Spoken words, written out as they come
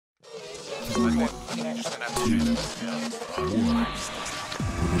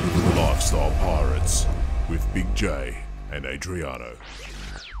Lifestyle Pirates with Big J and Adriano.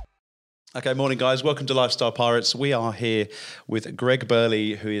 Okay, morning guys. Welcome to Lifestyle Pirates. We are here with Greg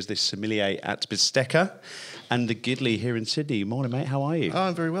Burley, who is the sommelier at Bistecca, and the Gidley here in Sydney. Morning, mate. How are you? Oh,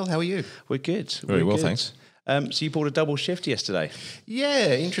 I'm very well. How are you? We're good. Very well, thanks. So you pulled a double shift yesterday.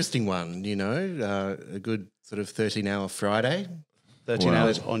 Yeah, interesting one. You know, a good sort of 13-hour Friday. 13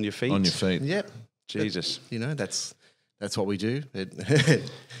 hours on your feet. On your feet. Yep. Jesus. You know, that's what we do.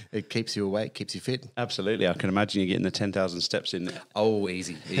 It keeps you awake, keeps you fit. Absolutely. I can imagine you getting the 10,000 steps in. Oh,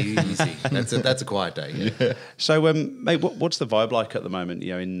 easy. That's a quiet day. Yeah. So, mate, what's the vibe like at the moment?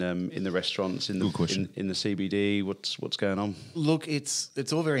 You know, in the restaurants, in the CBD. What's going on? Look,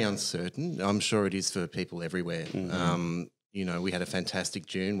 it's all very uncertain. I'm sure it is for people everywhere. Mm-hmm. You know, we had a fantastic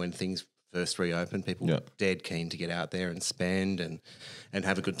June when things first reopened. People dead keen to get out there and spend and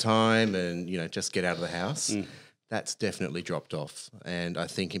have a good time and, you know, just get out of the house. That's definitely dropped off. And I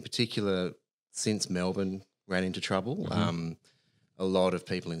think in particular, since Melbourne ran into trouble, a lot of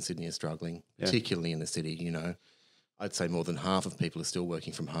people in Sydney are struggling, particularly in the city. You know, I'd say more than half of people are still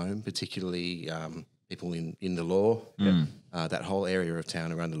working from home, particularly people in the law. That whole area of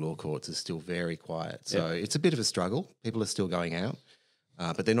town around the law courts is still very quiet. So it's a bit of a struggle. People are still going out,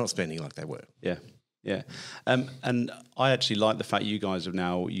 but they're not spending like they were. Yeah. Yeah, and I actually like the fact you guys have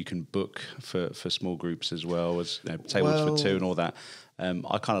now, you can book for small groups as well as, you know, tables for two and all that.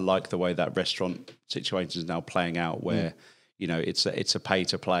 I kind of like the way that restaurant situation is now playing out where, you know, it's a pay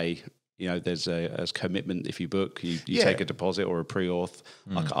to play. You know, there's a commitment if you book, you take a deposit or a pre-auth.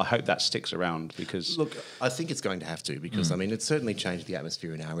 I hope that sticks around because... Look, I think it's going to have to because, I mean, it's certainly changed the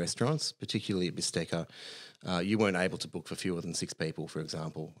atmosphere in our restaurants, particularly at Bistecca. You weren't able to book for fewer than 6 people, for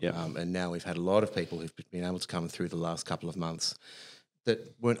example. And now we've had a lot of people who've been able to come through the last couple of months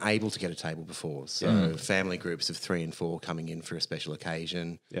that weren't able to get a table before. So family groups of 3 and 4 coming in for a special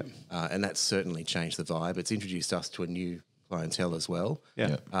occasion. And that's certainly changed the vibe. It's introduced us to a new clientele as well,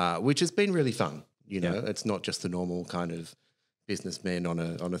 which has been really fun. You know, it's not just the normal kind of businessmen on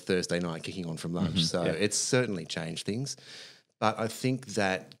a Thursday night kicking on from lunch. So it's certainly changed things. But I think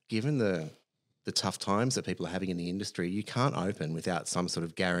that given the tough times that people are having in the industry, you can't open without some sort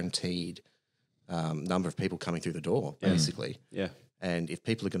of guaranteed number of people coming through the door, basically. And if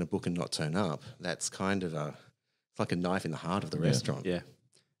people are going to book and not turn up, that's kind of it's like a knife in the heart of the restaurant.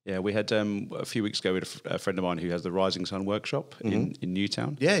 Yeah, we had a few weeks ago, we had a friend of mine who has the Rising Sun workshop in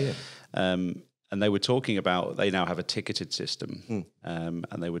Newtown. And they were talking about, they now have a ticketed system. And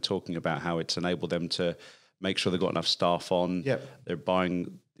they were talking about how it's enabled them to make sure they've got enough staff on. They're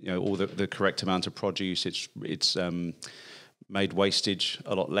buying, you know, all the correct amount of produce. It's made wastage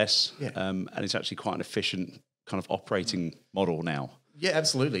a lot less. And it's actually quite an efficient kind of operating model now. Yeah,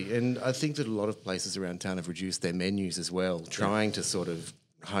 absolutely. And I think that a lot of places around town have reduced their menus as well, trying to sort of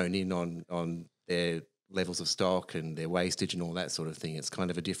hone in on their levels of stock and their wastage and all that sort of thing. It's kind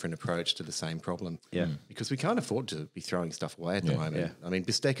of a different approach to the same problem. Because we can't afford to be throwing stuff away at the moment. I mean,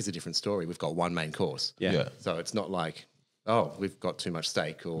 Bistecca is a different story. We've got one main course. So it's not like, oh, we've got too much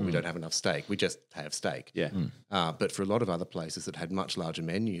steak or we don't have enough steak. We just have steak. But for a lot of other places that had much larger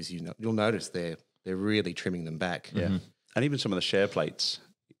menus, you'll notice they're really trimming them back. And even some of the share plates,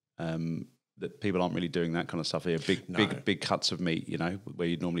 that people aren't really doing that kind of stuff here. Big cuts of meat, you know, where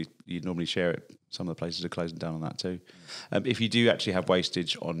you'd normally share it. Some of the places are closing down on that too. If you do actually have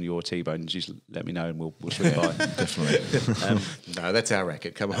wastage on your T-bone, just let me know and we'll swing by. Definitely. No, that's our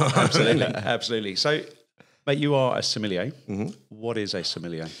racket. Come on. Absolutely. So, mate, you are a sommelier. What is a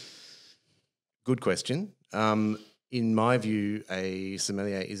sommelier? Good question. In my view, a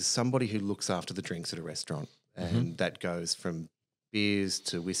sommelier is somebody who looks after the drinks at a restaurant. And that goes from beers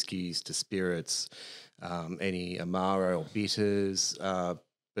to whiskies to spirits, any Amaro or bitters,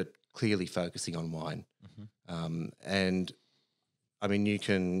 but clearly focusing on wine. And, I mean,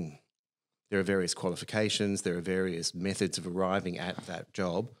 there are various qualifications, there are various methods of arriving at that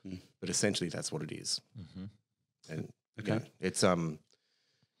job, but essentially that's what it is. And you know,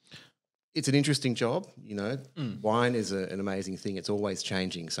 it's an interesting job, you know. Wine is an amazing thing. It's always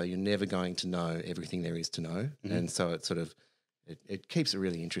changing, so you're never going to know everything there is to know. And so it sort of it keeps it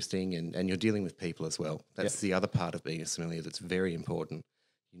really interesting, and you're dealing with people as well. That's the other part of being a sommelier that's very important.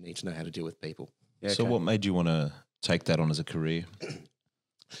 You need to know how to deal with people. So what made you want to take that on as a career?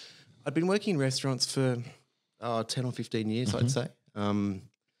 I'd been working in restaurants for 10 or 15 years, I'd say.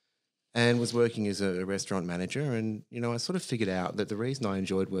 And was working as a restaurant manager. And, you know, I sort of figured out that the reason I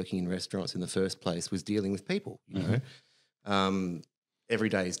enjoyed working in restaurants in the first place was dealing with people, you know. Every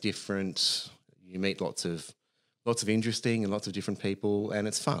day is different. You meet lots of interesting and lots of different people, and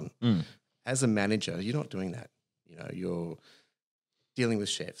it's fun. as a manager, you're not doing that. You know, you're dealing with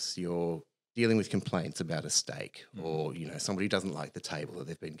chefs, you're dealing with complaints about a steak or, you know, somebody who doesn't like the table that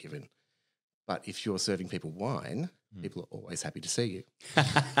they've been given. But if you're serving people wine, people are always happy to see you.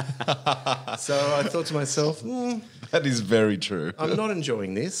 So I thought to myself, that is very true. I'm not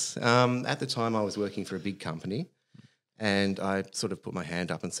enjoying this. At the time, I was working for a big company, and I sort of put my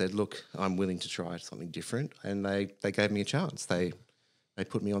hand up and said, look, I'm willing to try something different. And they gave me a chance. They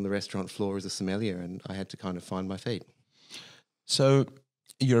put me on the restaurant floor as a sommelier, and I had to kind of find my feet. So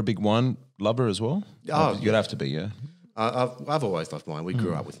you're a big wine lover as well? Oh, you'd have to be, yeah. I've always loved wine. We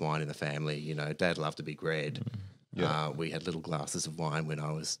grew up with wine in the family. You know, Dad loved a big red. Yeah. We had little glasses of wine when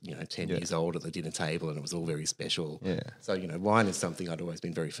I was, 10 years old at the dinner table, and it was all very special. Yeah. So, wine is something I'd always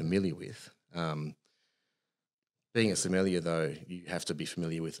been very familiar with. Being a sommelier, though, you have to be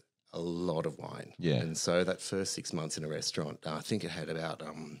familiar with a lot of wine. Yeah. And so that first 6 months in a restaurant, I think it had about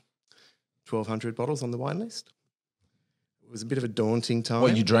 1,200 bottles on the wine list. It was a bit of a daunting time.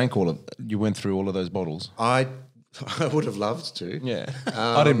 Well, you went through all of those bottles? I would have loved to. Yeah.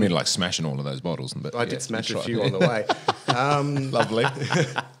 I didn't mean like smashing all of those bottles. But I did smash a few on the way. Lovely.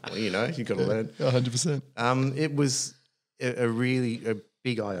 Well, you've got to learn. 100%. It was a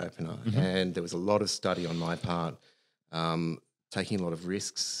big eye-opener, and there was a lot of study on my part, taking a lot of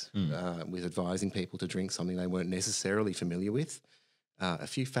risks with advising people to drink something they weren't necessarily familiar with. A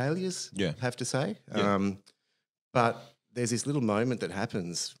few failures, I have to say. Yeah. But there's this little moment that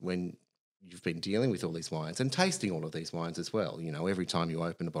happens when you've been dealing with all these wines and tasting all of these wines as well. You know, every time you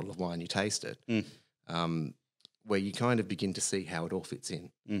open a bottle of wine, you taste it, where you kind of begin to see how it all fits in.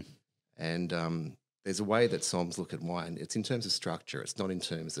 And there's a way that Soms look at wine. It's in terms of structure. It's not in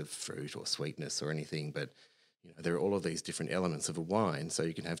terms of fruit or sweetness or anything, but there are all of these different elements of a wine. So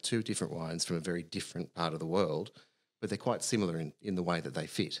you can have two different wines from a very different part of the world, but they're quite similar in the way that they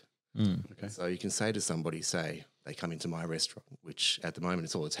fit. Okay. So you can say to somebody, say they come into my restaurant, which at the moment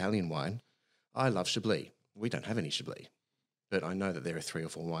it's all Italian wine. I love Chablis. We don't have any Chablis, but I know that there are 3 or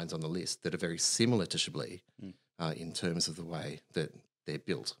 4 wines on the list that are very similar to Chablis in terms of the way that they're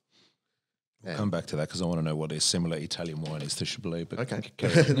built. We'll come back to that because I want to know what a similar Italian wine is to Chablis. But okay,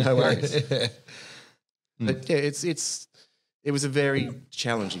 no worries. But yeah, it was a very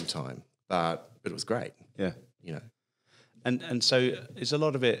challenging time, but it was great. Yeah, And so is a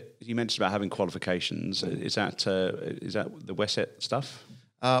lot of it, you mentioned about having qualifications, is that the WESET stuff?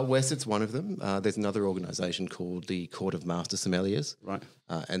 WESET's one of them. There's another organisation called the Court of Master Sommeliers. Right.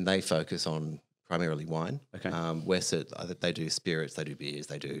 And they focus on primarily wine. Okay. WESET, they do spirits, they do beers,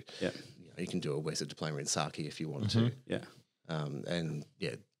 they do... Yeah. You can do a WESET diploma in sake if you want to. Yeah.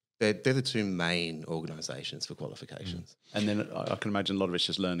 They're the two main organisations for qualifications. And then I can imagine a lot of it's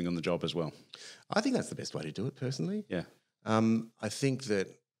just learning on the job as well. I think that's the best way to do it personally. Yeah. I think that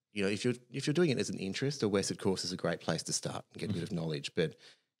if you're doing it as an interest, a WESET course is a great place to start and get a bit of knowledge. But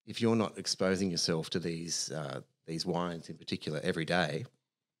if you're not exposing yourself to these wines in particular every day,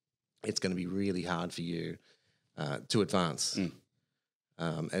 it's going to be really hard for you to advance.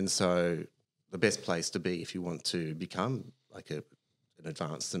 And so the best place to be if you want to become like an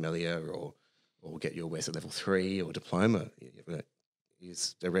advanced sommelier or get your WESET level 3 or diploma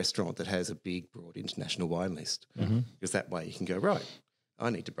is a restaurant that has a big, broad international wine list. Because that way you can go, right,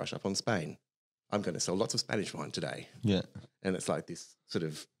 I need to brush up on Spain. I'm going to sell lots of Spanish wine today. Yeah. And it's like this sort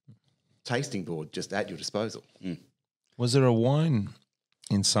of tasting board just at your disposal. Was there a wine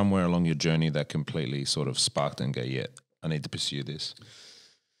in somewhere along your journey that completely sort of sparked and go, yeah, I need to pursue this?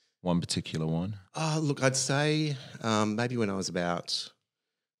 One particular wine? Look, I'd say maybe when I was about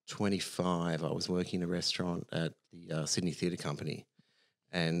 25, I was working in a restaurant at the Sydney Theatre Company,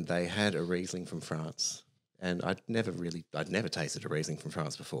 and they had a Riesling from France. And I'd never tasted a Riesling from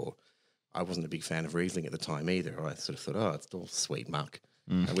France before. I wasn't a big fan of Riesling at the time either. I sort of thought, it's all sweet muck,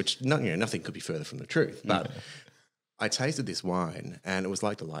 which nothing could be further from the truth. But I tasted this wine, and it was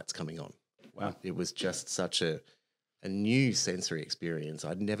like the lights coming on. Wow! It was just such a new sensory experience.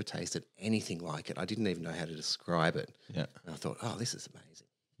 I'd never tasted anything like it. I didn't even know how to describe it. Yeah. And I thought, this is amazing.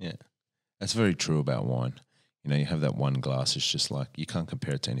 Yeah. That's very true about wine. You have that one glass, it's just like, you can't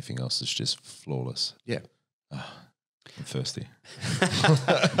compare it to anything else. It's just flawless. Yeah. I'm thirsty.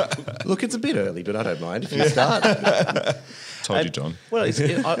 Look, it's a bit early, but I don't mind if you start. Told you, John. Well,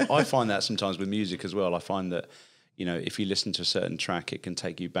 I find that sometimes with music as well. I find that, if you listen to a certain track, it can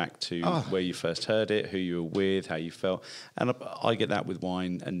take you back to where you first heard it, who you were with, how you felt. And I get that with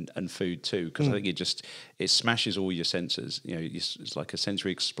wine and food too, because I think it smashes all your senses. It's like a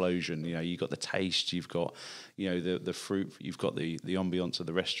sensory explosion. You've got the taste, you've got, the fruit, you've got the ambience of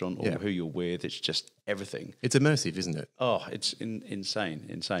the restaurant or who you're with. It's just everything. It's immersive, isn't it? Oh, it's insane.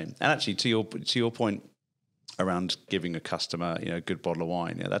 And actually, to your point, around giving a customer, a good bottle of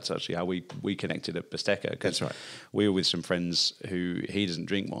wine. That's actually how we connected at Bistecca. That's right. We were with some friends who he doesn't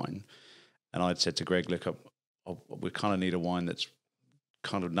drink wine, and I'd said to Greg, "Look, we kind of need a wine that's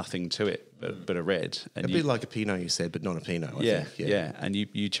kind of nothing to it, but a red." And a bit like a Pinot, you said, but not a Pinot. I think. Yeah. And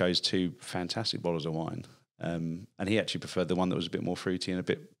you chose 2 fantastic bottles of wine. And he actually preferred the one that was a bit more fruity and a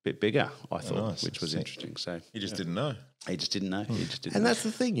bit bigger, I thought, which was interesting. So he just didn't know. He just didn't know. And that's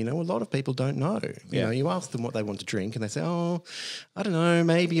the thing, a lot of people don't know. You ask them what they want to drink and they say, "Oh, I don't know,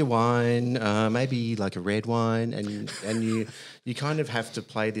 maybe a wine, maybe like a red wine," and you kind of have to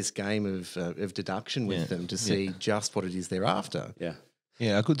play this game of deduction with them to see just what it is they're after. Yeah.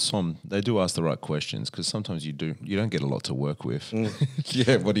 Yeah, a good som, they do ask the right questions, because sometimes you don't get a lot to work with.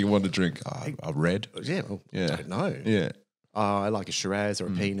 What do you want to drink? A red? I don't know. Yeah. I like a Shiraz or a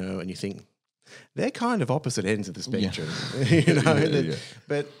Pinot, and you think they're kind of opposite ends of the spectrum.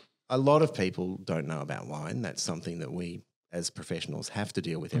 But a lot of people don't know about wine. That's something that we as professionals have to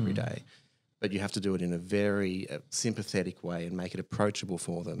deal with every day. But you have to do it in a very sympathetic way and make it approachable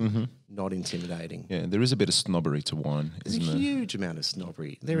for them, not intimidating. Yeah, there is a bit of snobbery to wine, There's isn't a there? huge amount of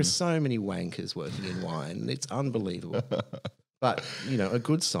snobbery. There are so many wankers working in wine. It's unbelievable. But, a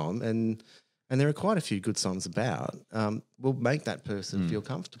good som, and there are quite a few good soms about, will make that person feel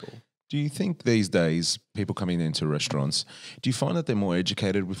comfortable. Do you think these days, people coming into restaurants, do you find that they're more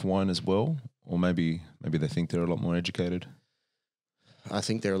educated with wine as well? Or maybe they think they're a lot more educated? I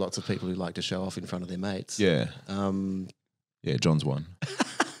think there are lots of people who like to show off in front of their mates. Yeah. John's one.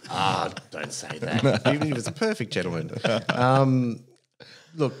 Don't say that. He was a perfect gentleman.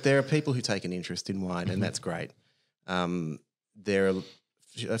 Look, there are people who take an interest in wine, and that's great. There are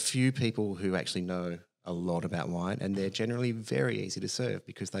a few people who actually know a lot about wine, and they're generally very easy to serve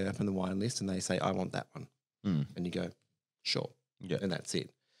because they open the wine list and they say, "I want that one." And you go, "Sure." Yeah. And that's it.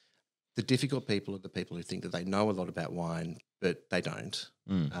 The difficult people are the people who think that they know a lot about wine, but they don't,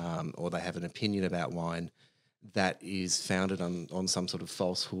 or they have an opinion about wine that is founded on some sort of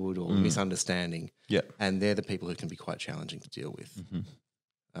falsehood or misunderstanding. Yeah. And they're the people who can be quite challenging to deal with.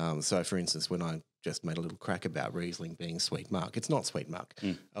 So, for instance, when I just made a little crack about Riesling being sweet muck, it's not sweet muck.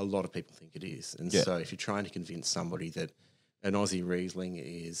 A lot of people think it is. And so if you're trying to convince somebody that an Aussie Riesling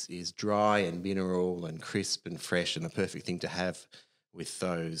is dry and mineral and crisp and fresh and the perfect thing to have with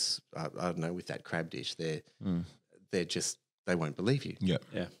those, I don't know, with that crab dish, they're just, they won't believe you. Yeah.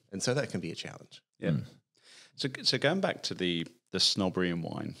 Yeah. And so that can be a challenge. Yeah. So going back to the snobbery in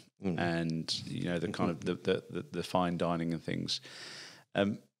wine and, the kind of the fine dining and things,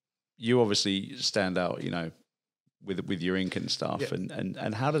 you obviously stand out, with your ink and stuff.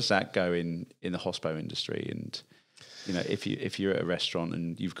 And how does that go in the hospo industry? And, if you're at a restaurant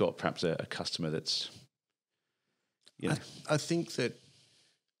and you've got perhaps a customer that's, I think that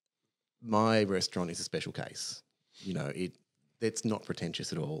my restaurant is a special case. It's not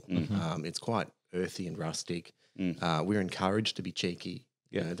pretentious at all. It's quite earthy and rustic. We're encouraged to be cheeky.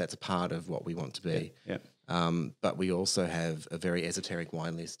 That's a part of what we want to be. But we also have a very esoteric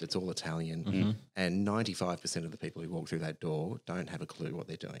wine list. It's all Italian. And 95% of the people who walk through that door don't have a clue what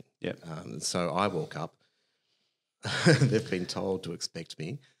they're doing. So I walk up. They've been told to expect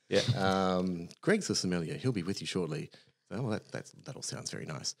me. Greg's the sommelier. He'll be with you shortly. So, well, that all sounds very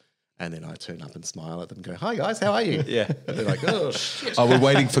nice. And then I turn up and smile at them and go, "Hi, guys, how are you?" Yeah. And they're like, "Oh, shit." Oh, we're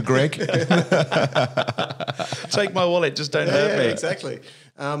waiting for Greg. Take my wallet, just don't hurt me. Exactly.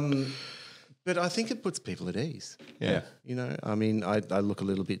 But I think it puts people at ease. Yeah. I look a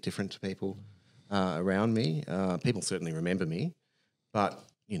little bit different to people around me. People certainly remember me, but,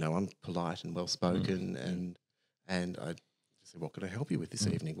 I'm polite and well-spoken and I say, "What can I help you with this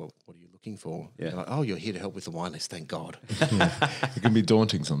evening? What are you looking for?" Yeah. Like, "Oh, you're here to help with the wine list, thank God." It can be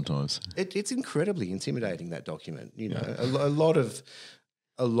daunting sometimes. It's incredibly intimidating, that document. A lot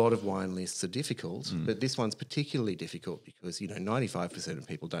of wine lists are difficult, but this one's particularly difficult because 95% of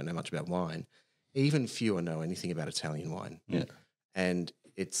people don't know much about wine. Even fewer know anything about Italian wine. And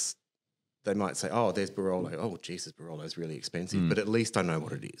they might say, "Oh, there's Barolo. Oh, Jesus, Barolo's really expensive," but at least I know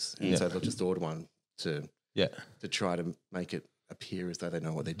what it is, and so they'll just order one to try to make it appear as though they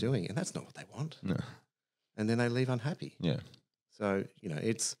know what they're doing, and that's not what they want. No. And then they leave unhappy. Yeah. So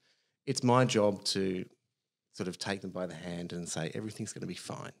it's my job to sort of take them by the hand and say, everything's going to be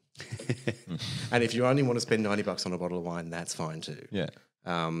fine. And if you only want to spend $90 on a bottle of wine, that's fine too. Yeah.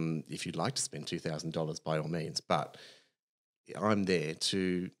 If you'd like to spend $2,000, by all means. But I'm there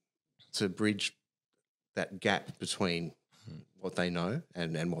to bridge that gap between what they know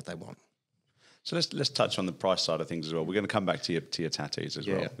and what they want. So let's touch on the price side of things as well. We're going to come back to your tattoos as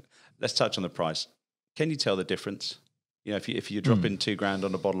well. Let's touch on the price. Can you tell the difference? You know, if you're dropping $2,000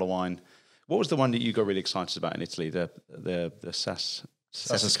 on a bottle of wine, what was the one that you got really excited about in Italy? The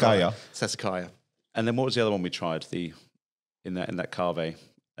Sassicaia. And then what was the other one we tried? In that Cave, and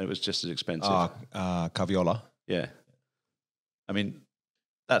it was just as expensive. Caviola. Yeah, I mean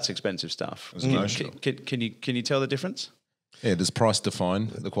that's expensive stuff. Can you tell the difference? Yeah, does price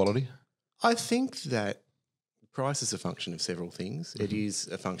define the quality? I think that price is a function of several things. It is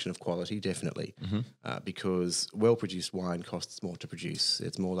a function of quality, definitely, because well-produced wine costs more to produce.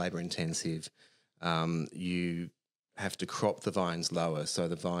 It's more labour-intensive. You have to crop the vines lower, so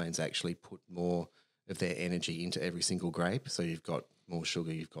the vines actually put more of their energy into every single grape. So you've got more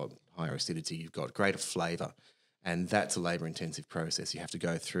sugar, you've got higher acidity, you've got greater flavour, and that's a labour-intensive process. You have to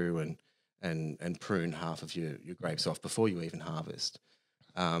go through and prune half of your grapes off before you even harvest.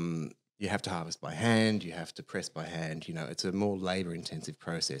 You have to harvest by hand, you have to press by hand. You know, it's a more labour-intensive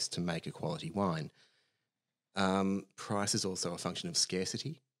process to make a quality wine. Price is also a function of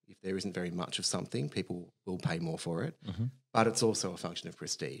scarcity. If there isn't very much of something, people will pay more for it. But it's also a function of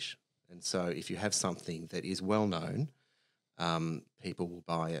prestige. And so if you have something that is well known, people will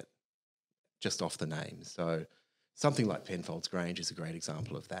buy it just off the name. So something like Penfolds Grange is a great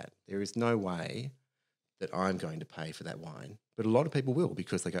example of that. There is no way that I'm going to pay for that wine, but a lot of people will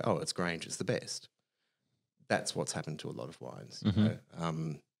because they go, oh, it's Grange, it's the best. That's what's happened to a lot of wines. You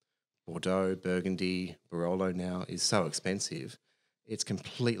know? Bordeaux, Burgundy, Barolo now is so expensive, it's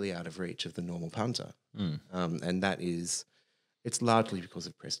completely out of reach of the normal punter. And that is, it's largely because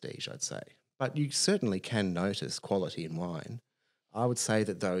of prestige, I'd say. But you certainly can notice quality in wine. I would say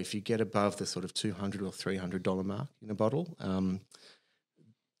that, though, if you get above the sort of $200 or $300 mark in a bottle,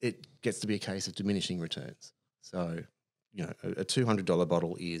 it gets to be a case of diminishing returns. So, you know, a $200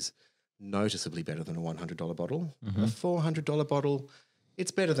 bottle is noticeably better than a $100 bottle. A $400 bottle, it's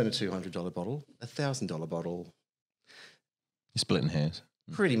better than a $200 bottle. A $1,000 bottle, you're splitting hairs.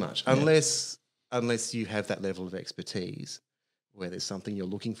 Pretty much, unless you have that level of expertise where there's something you're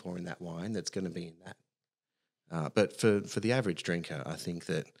looking for in that wine that's going to be in that. But for the average drinker, I think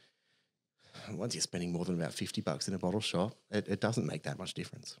that once you're spending more than about $50 in a bottle shop, it doesn't make that much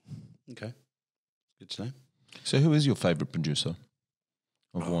difference. Okay. Good to know. So who is your favourite producer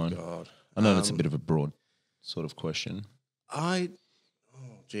of wine? God. I know that's a bit of a broad sort of question.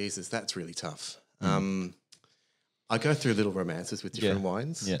 Jesus, that's really tough. I go through little romances with different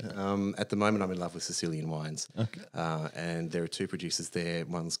wines. Yeah. At the moment, I'm in love with Sicilian wines. Okay. And there are two producers there.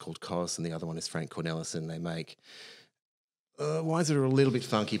 One's called Cos and the other one is Frank Cornelissen. They make wines that are a little bit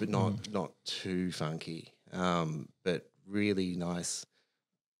funky, but not too funky, but really nice,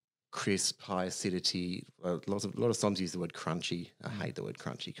 crisp, high acidity. A lot of Soms use the word crunchy. I hate the word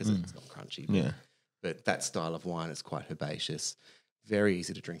crunchy because it's not crunchy. But that style of wine is quite herbaceous. Very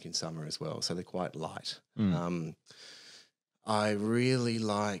easy to drink in summer as well, so they're quite light. I really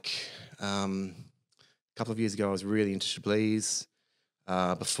like, a couple of years ago I was really into Chablis.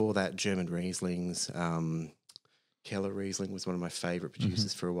 Before that, German Rieslings. Keller Riesling was one of my favourite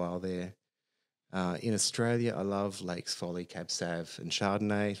producers for a while there. In Australia, I love Lakes Folly, Cab Sav and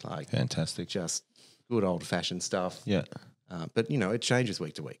Chardonnay. Like, fantastic. Just good old-fashioned stuff. Yeah. But, you know, it changes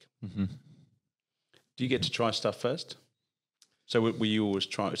week to week. Do you get to try stuff first? So were you always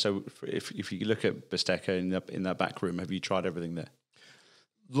try? So if you look at Bistecca in that back room, have you tried everything there?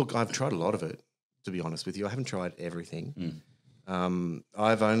 Look, I've tried a lot of it, to be honest with you. I haven't tried everything.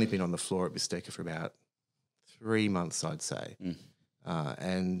 I've only been on the floor at Bistecca for about 3 months, I'd say.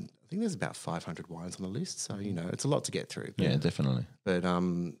 And I think there's about 500 wines on the list. So, you know, it's a lot to get through. Yeah, definitely. But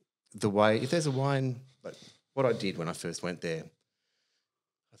if there's a wine, like what I did when I first went there,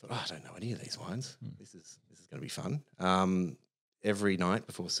 I thought, I don't know any of these wines. This is going to be fun. Every night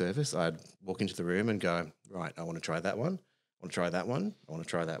before service, I'd walk into the room and go, right, I want to try that one. I want to try that one. I want to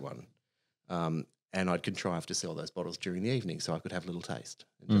try that one. And I'd contrive to sell those bottles during the evening so I could have a little taste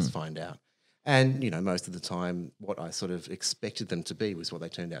and just find out. And, you know, most of the time what I sort of expected them to be was what they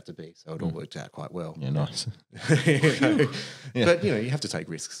turned out to be. So it all worked out quite well. Yeah, nice. But, you know, you have to take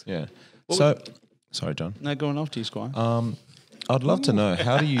risks. Yeah. Sorry, John. No, go on after you, Squire. I'd love to know,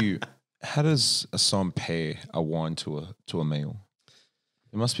 how does a somm pair a wine to a meal?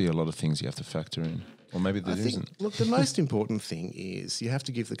 There must be a lot of things you have to factor in, or maybe there isn't. Look, the most important thing is you have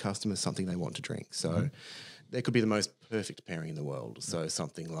to give the customer something they want to drink. So there could be the most perfect pairing in the world. So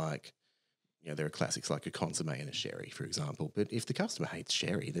something like, there are classics like a consomme and a sherry, for example. But if the customer hates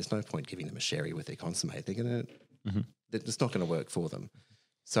sherry, there's no point giving them a sherry with their consomme. It's not going to work for them.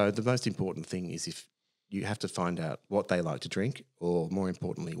 So the most important thing is if you have to find out what they like to drink, or more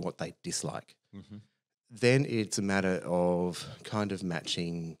importantly, what they dislike. Then it's a matter of kind of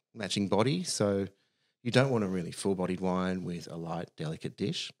matching body. So you don't want a really full-bodied wine with a light, delicate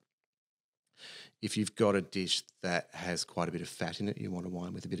dish. If you've got a dish that has quite a bit of fat in it, you want a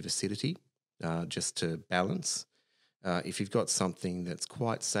wine with a bit of acidity, just to balance. If you've got something that's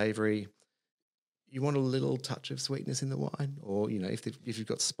quite savoury, you want a little touch of sweetness in the wine. Or, if you've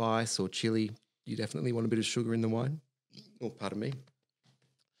got spice or chili, you definitely want a bit of sugar in the wine. Oh, pardon me.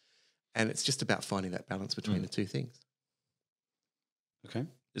 And it's just about finding that balance between the two things. Okay.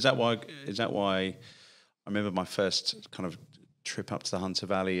 Is that why I remember my first kind of trip up to the Hunter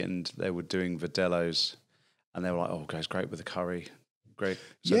Valley, and they were doing Verdellos, and they were like, "Oh, it goes great with the curry, great."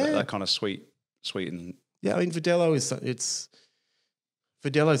 So that kind of sweet and yeah. I mean, Verdello's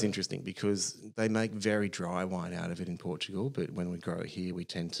interesting because they make very dry wine out of it in Portugal, but when we grow it here, we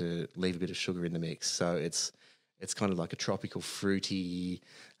tend to leave a bit of sugar in the mix. So it's kind of like a tropical, fruity,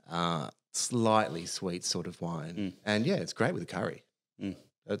 slightly sweet sort of wine, and it's great with the curry.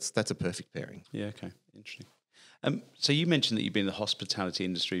 That's a perfect pairing. Yeah. Okay. Interesting. So you mentioned that you've been in the hospitality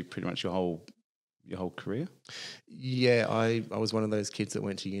industry pretty much your whole career. Yeah, I was one of those kids that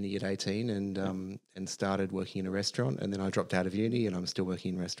went to uni at 18 and started working in a restaurant, and then I dropped out of uni and I'm still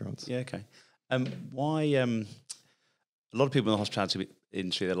working in restaurants. Yeah. Okay. Why? A lot of people in the hospitality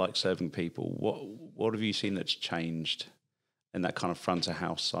industry, they like serving people. What have you seen that's changed in that kind of front of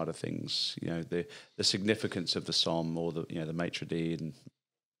house side of things? The significance of the somm or the maitre d'. And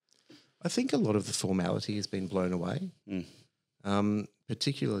I think a lot of the formality has been blown away,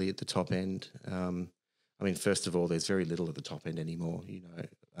 particularly at the top end. I mean, first of all, there's very little at the top end anymore.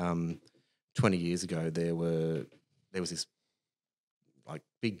 20 years ago, there was this like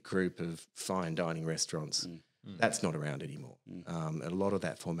big group of fine dining restaurants. That's not around anymore. And a lot of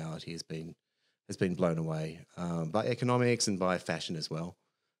that formality has been blown away by economics and by fashion as well.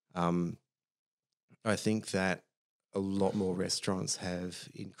 I think that a lot more restaurants have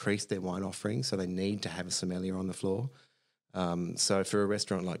increased their wine offerings, so they need to have a sommelier on the floor. So for a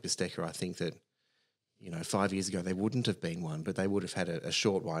restaurant like Bistecca, I think that, 5 years ago there wouldn't have been one, but they would have had a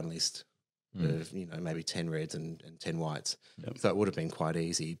short wine list of, maybe 10 reds and 10 whites. Yep. So it would have been quite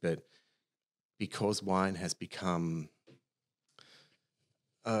easy. But because wine has become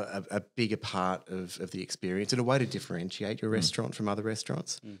a bigger part of the experience and a way to differentiate your restaurant from other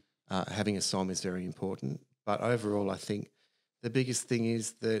restaurants, having a somm is very important. But overall, I think the biggest thing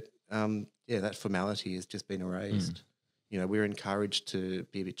is that, that formality has just been erased. We're encouraged to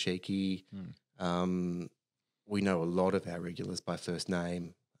be a bit cheeky. We know a lot of our regulars by first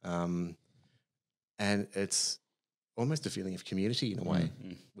name. And it's almost a feeling of community in a way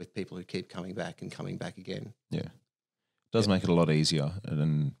with people who keep coming back and coming back again. Yeah. It does make it a lot easier,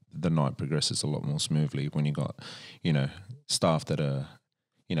 and the night progresses a lot more smoothly when you got, staff that are,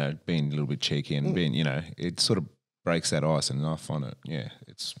 being a little bit cheeky and being, it sort of breaks that ice, and I find it,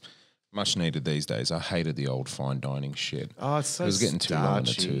 it's much needed these days. I hated the old fine dining shit. Oh, it's so it was getting too long in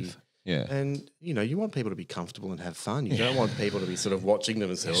the tooth. Yeah. And, you want people to be comfortable and have fun. You don't want people to be sort of watching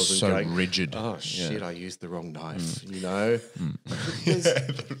themselves and so going, rigid. Oh, shit, I used the wrong knife,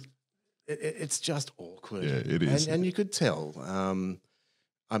 It's just awkward. Yeah, it is. And you could tell.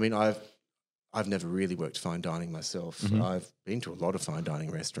 I mean, I've never really worked fine dining myself. I've been to a lot of fine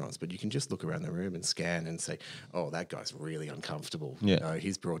dining restaurants, but you can just look around the room and scan and say, oh, that guy's really uncomfortable. Yeah.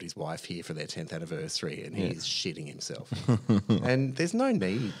 He's brought his wife here for their 10th anniversary and he's shitting himself. And there's no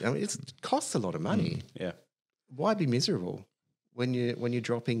need. I mean, it costs a lot of money. Yeah. Why be miserable when you're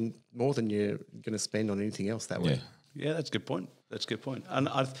dropping more than you're going to spend on anything else that way? Yeah, that's a good point. And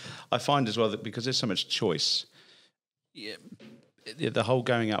I find as well that because there's so much choice, the whole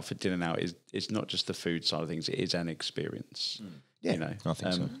going out for dinner now is not just the food side of things; it is an experience. Yeah, I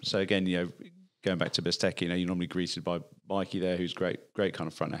think so. So again, going back to Bistecca, you're normally greeted by Mikey there, who's great kind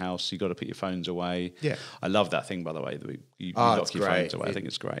of front of house. You got to put your phones away. Yeah, I love that thing, by the way. That you lock your phones away. I think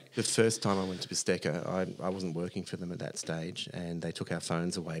it's great. The first time I went to Bistecca, I wasn't working for them at that stage, and they took our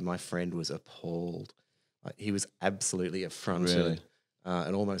phones away. My friend was appalled. He was absolutely affronted. Really?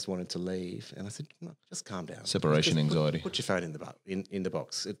 And almost wanted to leave. And I said, no, just calm down. Separation anxiety. Put your phone in the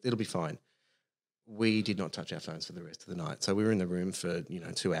box. It'll be fine. We did not touch our phones for the rest of the night. So we were in the room for,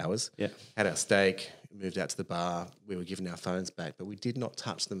 2 hours. Yeah. Had our steak, moved out to the bar. We were given our phones back, but we did not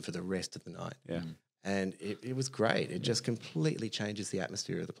touch them for the rest of the night. Yeah. And it was great. It just completely changes the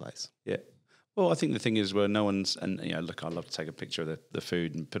atmosphere of the place. Yeah. Well, I think the thing is where no one's, and look, I love to take a picture of the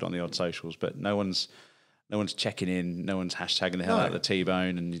food and put it on the odd socials, but no one's checking in, no one's hashtagging the hell out of the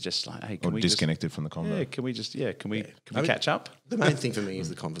T-bone, and you're just like, hey, can we disconnected from the convo? Yeah, can we catch up? The main thing for me is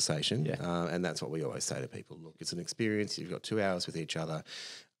the conversation, and that's what we always say to people. Look, it's an experience. You've got 2 hours with each other.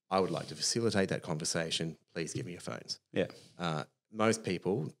 I would like to facilitate that conversation. Please give me your phones. Yeah. Most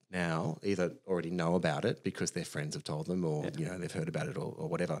people now either already know about it because their friends have told them, or they've heard about it, or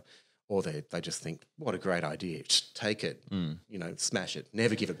whatever, or they just think, what a great idea. Just take it, smash it.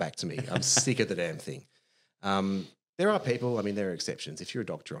 Never give it back to me. I'm sick of the damn thing. There are people, I mean, there are exceptions. If you're a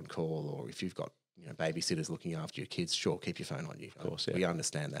doctor on call, or if you've got babysitters looking after your kids, sure, keep your phone on you. Of course, we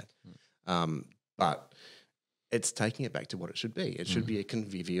understand that. But it's taking it back to what it should be. It should be a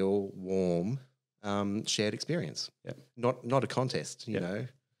convivial, warm, shared experience. Yep. Not a contest, you know.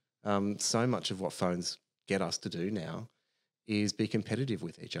 So much of what phones get us to do now is be competitive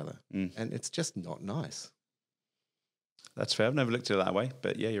with each other. And it's just not nice. That's fair. I've never looked at it that way,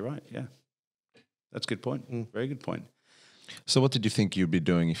 but yeah, you're right. Yeah. That's a good point. Very good point. So what did you think you'd be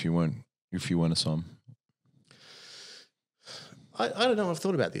doing if you weren't a Som? I don't know. I've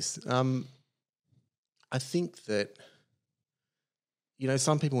thought about this. I think that,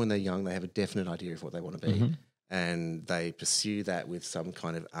 some people when they're young, they have a definite idea of what they want to be, and they pursue that with some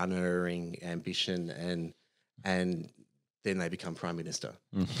kind of unerring ambition, and then they become Prime Minister.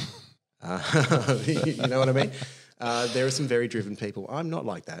 You know what I mean? There are some very driven people. I'm not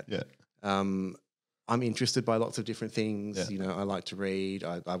like that. Yeah. I'm interested by lots of different things. Yeah. I like to read.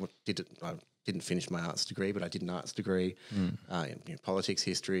 I didn't finish my arts degree, but I did an arts degree. In politics,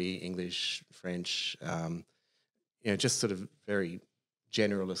 history, English, French. Just sort of very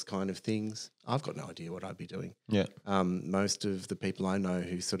generalist kind of things. I've got no idea what I'd be doing. Yeah. Most of the people I know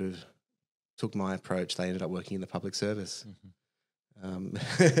who sort of took my approach, they ended up working in the public service.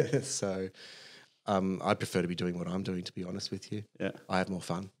 So I'd prefer to be doing what I'm doing, to be honest with you. Yeah. I have more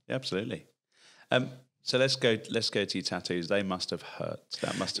fun. Yeah, absolutely. So let's go to your tattoos. They must have hurt.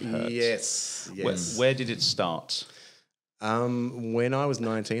 That must have hurt. Yes. Where did it start? When I was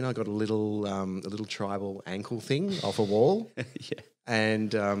 19, I got a little tribal ankle thing off a wall. Yeah.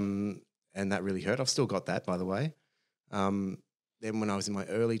 And that really hurt. I've still got that, by the way. Then when I was in my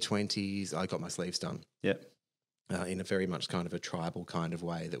early 20s, I got my sleeves done. Yeah. In a very much kind of a tribal kind of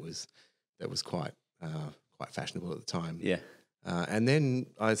way that was quite fashionable at the time. Yeah. And then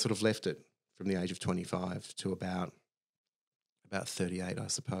I sort of left it from the age of 25 to about 38, I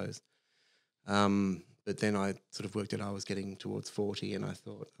suppose. But then I sort of worked out I was getting towards 40, and I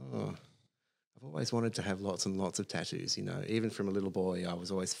thought, I've always wanted to have lots and lots of tattoos, Even from a little boy, I was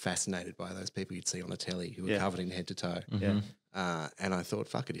always fascinated by those people you'd see on a telly who were covered in head to toe. And I thought,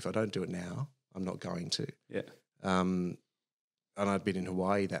 fuck it, if I don't do it now, I'm not going to. Yeah. And I'd been in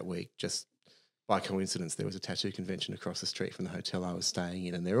Hawaii that week. Just by coincidence, there was a tattoo convention across the street from the hotel I was staying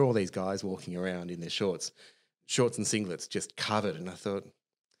in, and there were all these guys walking around in their shorts and singlets, just covered. And I thought,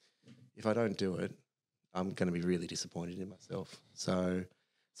 if I don't do it, I'm going to be really disappointed in myself. So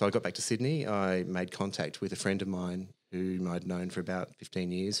I got back to Sydney. I made contact with a friend of mine whom I'd known for about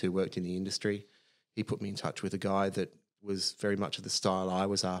 15 years who worked in the industry. He put me in touch with a guy that was very much of the style I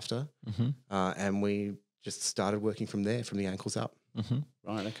was after, and we just started working from there, from the ankles up.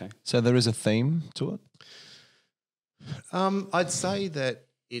 Right, okay. So there is a theme to it? I'd say that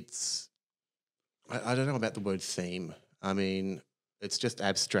it's I don't know about the word theme. I mean, it's just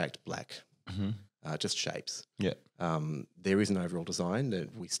abstract black, just shapes. Yeah. There is an overall design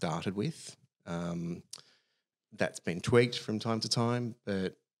that we started with. That's been tweaked from time to time,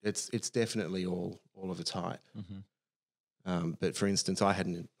 but it's definitely all of a type. But for instance, I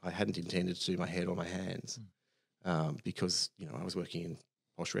hadn't intended to do my head or my hands because I was working in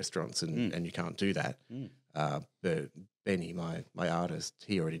posh restaurants and you can't do that. But Benny, my artist,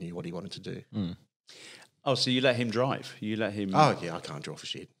 he already knew what he wanted to do. Oh, so you let him drive? You let him? Oh yeah, I can't draw for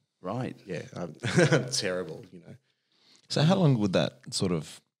shit. Right. Yeah, I'm terrible. So how long would that sort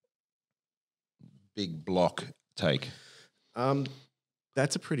of big block take?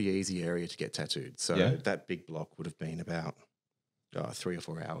 That's a pretty easy area to get tattooed. So that big block would have been about 3 or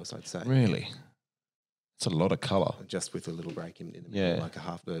 4 hours, I'd say. Really? It's a lot of colour. Just with a little break in the middle, like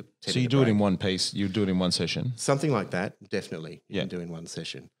a 10 So you do break. it in one piece, you do it in one session? Something like that, definitely. You can do in one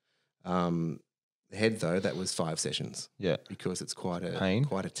session. The head, though, that was 5 sessions. Yeah. Because it's quite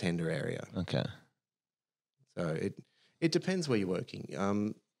a tender area. Okay. So it depends where you're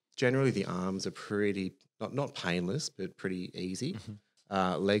working. Generally, the arms are pretty, not painless, but pretty easy.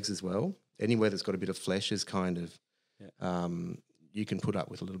 Legs as well. Anywhere that's got a bit of flesh is kind of, you can put up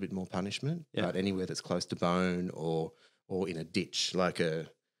with a little bit more punishment. But anywhere that's close to bone or in a ditch, like a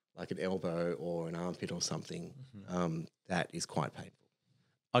like an elbow or an armpit or something, that is quite painful.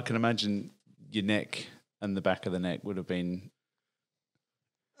 I can imagine your neck and the back of the neck would have been.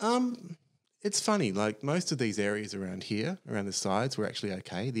 It's funny, like most of these areas around here, around the sides, were actually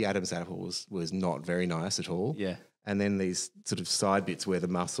okay. The Adam's apple was not very nice at all. Yeah. And then these sort of side bits where the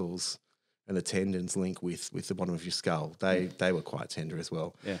muscles and the tendons link with the bottom of your skull, they were quite tender as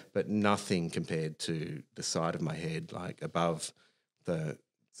well. Yeah. But nothing compared to the side of my head, like above the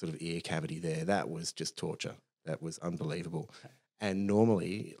sort of ear cavity there. That was just torture. That was unbelievable. And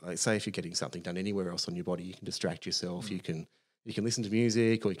normally, like say if you're getting something done anywhere else on your body, you can distract yourself. You can listen to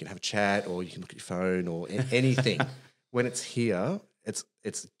music, or you can have a chat, or you can look at your phone, or anything. When it's here, it's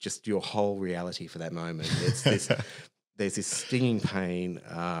just your whole reality for that moment. It's this, there's this stinging pain.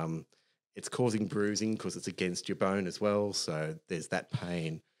 It's causing bruising because it's against your bone as well. So there's that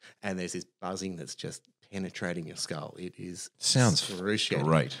pain, and there's this buzzing that's just penetrating your skull. It is sounds excruciating.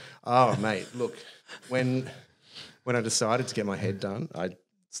 Great. Oh, mate, look, when I decided to get my head done, I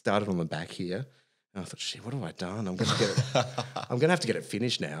started on the back here. And I thought, shit, what have I done? I'm going to have to get it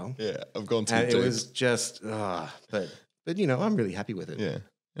finished now. Yeah, I've gone too deep. And it was just, but you know, I'm really happy with it. Yeah,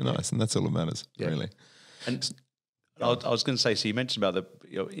 nice, and that's all that matters, really. And I was going to say, so you mentioned about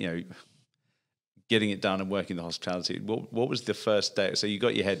the, getting it done and working the hospitality. What was the first day? So you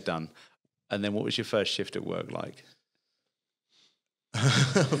got your head done, and then what was your first shift at work like?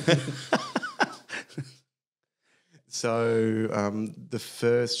 So the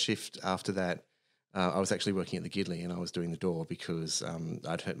first shift after that, I was actually working at the Gidley, and I was doing the door because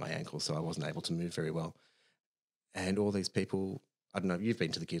I'd hurt my ankle, so I wasn't able to move very well. And all these people, I don't know, you've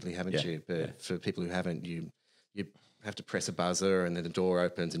been to the Gidley, haven't you? But for people who haven't, you have to press a buzzer, and then the door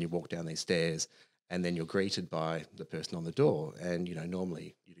opens and you walk down these stairs, and then you're greeted by the person on the door. And, you know,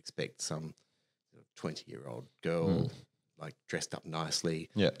 normally you'd expect some 20-year-old girl like dressed up nicely,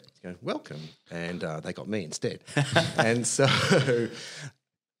 go, welcome. And they got me instead. And so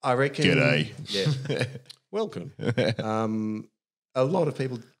I reckon... G'day. Yeah. Welcome. A lot of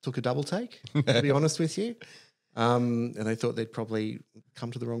people took a double take, to be honest with you. And they thought they'd probably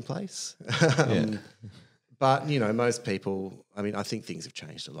come to the wrong place. But, you know, most people, I mean, I think things have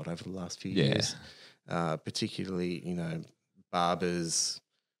changed a lot over the last few years, particularly, you know, barbers,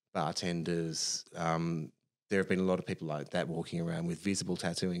 bartenders. There have been a lot of people like that walking around with visible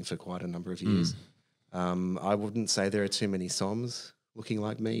tattooing for quite a number of years. I wouldn't say there are too many Soms looking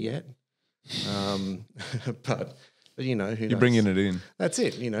like me yet. But you know, who knows? You're bringing it in. That's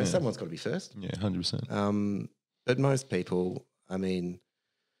it. You know, someone's got to be first. Yeah, 100%. But most people, I mean,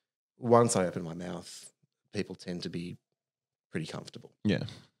 once I open my mouth, people tend to be pretty comfortable. Yeah.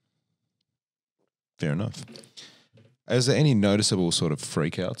 Fair enough. Is there any noticeable sort of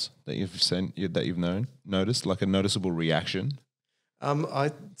freakouts that you've noticed, like a noticeable reaction?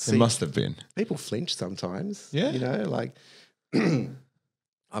 I see. There must have been. People flinch sometimes. Yeah. You know, like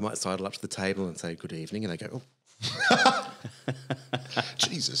I might sidle up to the table and say good evening, and they go, oh.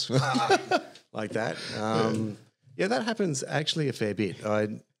 Jesus. Like that. Yeah, that happens actually a fair bit. I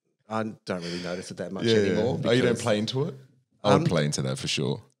don't really notice it that much anymore. Oh, you don't play into it? I would play into that for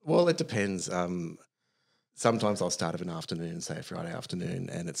sure. Well, it depends. Sometimes I'll start of an afternoon, say a Friday afternoon,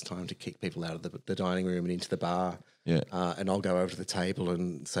 and it's time to kick people out of the dining room and into the bar. Yeah. And I'll go over to the table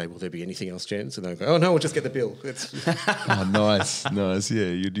and say, will there be anything else, gents? And they'll go, oh, no, we'll just get the bill. Oh, nice. Yeah,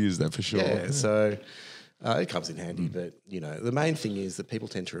 you'd use that for sure. Yeah, so it comes in handy. But, you know, the main thing is that people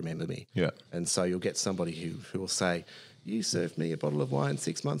tend to remember me. Yeah. And so you'll get somebody who will say, you served me a bottle of wine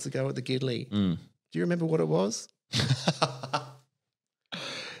 6 months ago at the Gidley. Do you remember what it was?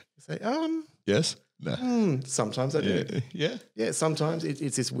 Say, yes. No. Sometimes I do. Yeah, sometimes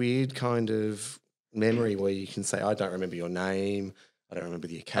it's this weird kind of memory where you can say, I don't remember your name, I don't remember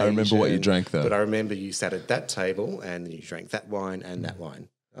the occasion. I remember what you drank though. But I remember you sat at that table and you drank that wine and that wine.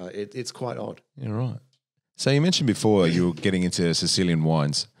 It's quite odd. Yeah, right. So you mentioned before you were getting into Sicilian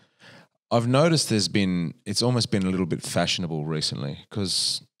wines. I've noticed it's almost been a little bit fashionable recently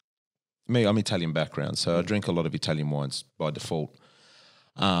because I'm Italian background, so I drink a lot of Italian wines by default.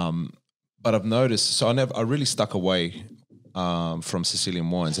 But I've noticed, so I really stuck away from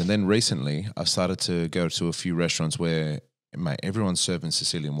Sicilian wines, and then recently I started to go to a few restaurants where, mate, everyone's serving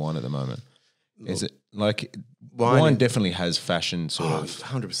Sicilian wine at the moment. Is it like wine definitely has fashion sort of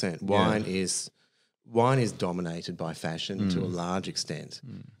 100%. Wine is dominated by fashion to a large extent.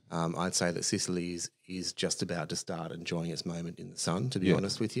 I'd say that Sicily is just about to start enjoying its moment in the sun, to be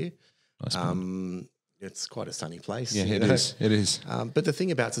honest with you. Nice. It's quite a sunny place. Yeah, it is. It is. But the thing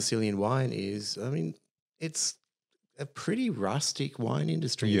about Sicilian wine is, I mean, it's a pretty rustic wine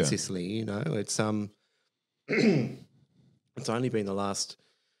industry in Sicily. You know, it's it's only been the last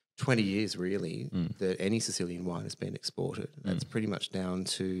 20 years really that any Sicilian wine has been exported. That's pretty much down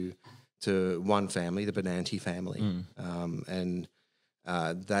to one family, the Benanti family, and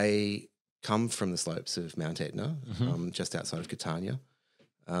they come from the slopes of Mount Etna, just outside of Catania.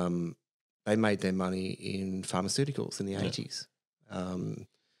 They made their money in pharmaceuticals in the 80s.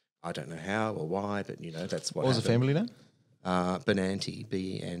 I don't know how or why, but that's what. What was the family name? Benanti,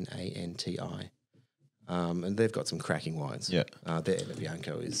 Benanti. And they've got some cracking wines. Yeah. Their Elena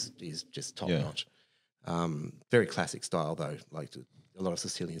Bianco is just top notch. Very classic style though. Like a lot of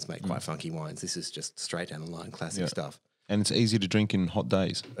Sicilians make quite funky wines. This is just straight down the line classic stuff. And it's easy to drink in hot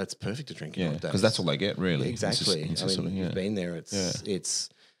days. It's perfect to drink in hot days because that's all they get really. Exactly. In Sicily, you've been there. It's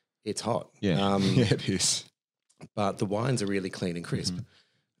hot. Yeah, it is. But the wines are really clean and crisp.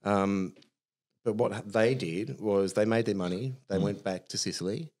 But what they did was they made their money. They went back to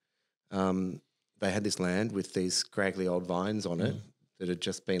Sicily. They had this land with these scraggly old vines on it that had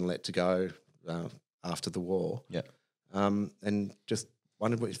just been let to go after the war. Yeah. And just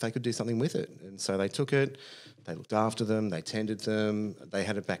wondered if they could do something with it. And so they took it, they looked after them, they tended them. They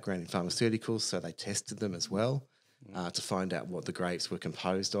had a background in pharmaceuticals, so they tested them as well to find out what the grapes were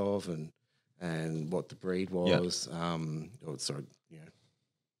composed of and what the breed was.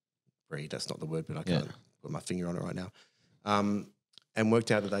 Breed, that's not the word, but I can't put my finger on it right now. And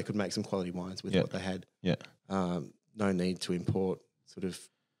worked out that they could make some quality wines with what they had. Yeah. No need to import sort of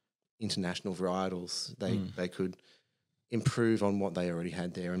international varietals. They could improve on what they already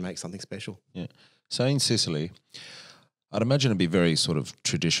had there and make something special. Yeah. So in Sicily, I'd imagine it'd be very sort of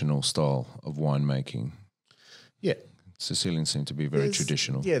traditional style of winemaking. Yeah. Sicilians seem to be very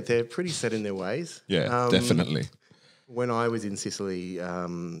traditional. Yeah, they're pretty set in their ways. Yeah, definitely. When I was in Sicily,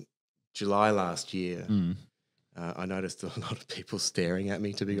 July last year, I noticed a lot of people staring at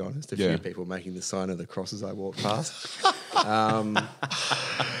me, to be honest. A few people making the sign of the cross as I walked past.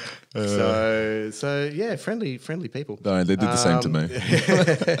 Friendly people. No, they did the same to me.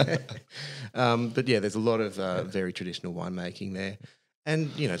 But yeah, there's a lot of very traditional winemaking there.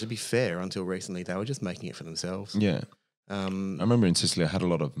 And, to be fair, until recently, they were just making it for themselves. Yeah. I remember in Sicily I had a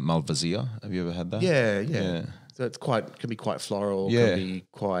lot of Malvasia. Have you ever had that? Yeah. So can be quite floral, can be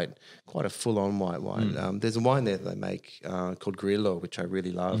quite a full-on white wine. There's a wine there that they make called Grillo, which I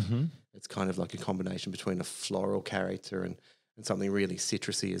really love. It's kind of like a combination between a floral character and something really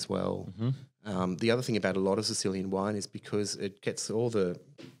citrusy as well. The other thing about a lot of Sicilian wine is because it gets all the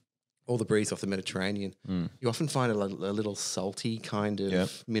breeze off the Mediterranean, you often find a little salty kind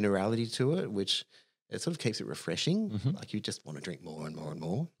of minerality to it, which it sort of keeps it refreshing. Like you just want to drink more and more and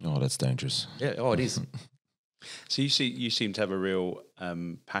more. Oh, that's dangerous. Yeah. Oh, it is. So you seem to have a real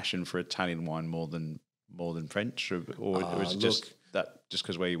passion for Italian wine more than French, or is it just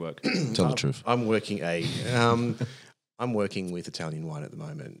because where you work? Tell the truth. I'm working with Italian wine at the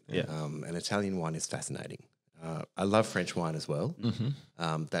moment. Yeah. And Italian wine is fascinating. I love French wine as well.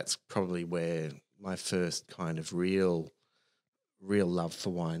 That's probably where my first kind of real love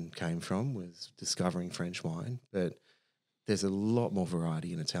for wine came from, was discovering French wine. But there's a lot more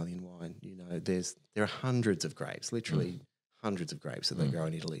variety in Italian wine. There are hundreds of grapes, literally hundreds of grapes that they grow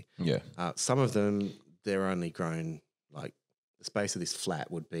in Italy. Yeah. Some of them, they're only grown, like the space of this flat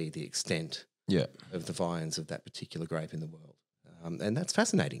would be the extent of the vines of that particular grape in the world. And that's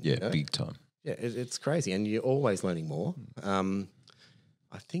fascinating. Yeah, big time. Yeah, it's crazy. And you're always learning more.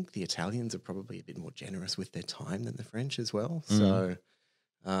 I think the Italians are probably a bit more generous with their time than the French as well. So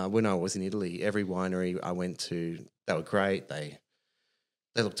when I was in Italy, every winery I went to, they were great. They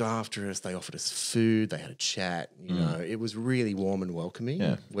looked after us. They offered us food. They had a chat. It was really warm and welcoming.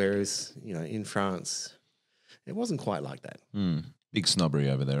 Yeah. Whereas, in France, it wasn't quite like that. Big snobbery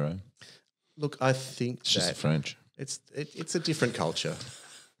over there, right? Look, I think it's just French. It's a different culture.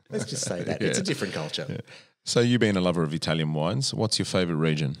 Let's just say that. It's a different culture. Yeah. So you being a lover of Italian wines, what's your favourite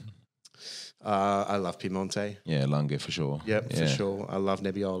region? I love Piemonte. Yeah, Langhe for sure. Yep, for sure. I love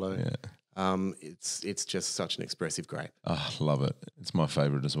Nebbiolo. Yeah. It's just such an expressive grape. I love it. It's my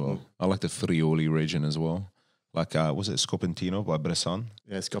favourite as well. I like the Friuli region as well. Like, was it Scopentino by Bresson?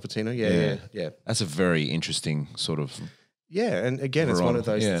 Yeah, Scopentino. Yeah. That's a very interesting sort of... Yeah, and again, it's one of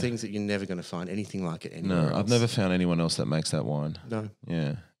those things that you're never going to find anything like it anywhere else. I've never found anyone else that makes that wine. No.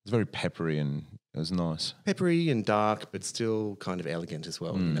 Yeah. It's very peppery and it was nice. Peppery and dark, but still kind of elegant as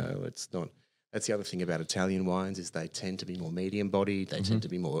well. It's not... That's the other thing about Italian wines, is they tend to be more medium-bodied. They tend to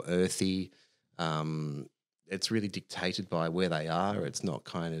be more earthy. It's really dictated by where they are. It's not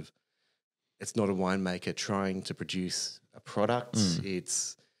a winemaker trying to produce a product.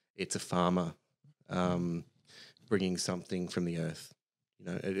 It's a farmer bringing something from the earth.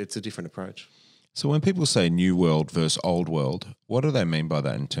 It's a different approach. So when people say new world versus old world, what do they mean by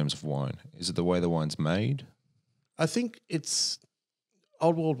that in terms of wine? Is it the way the wine's made? I think it's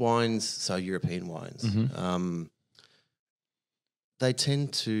old world wines, so European wines. They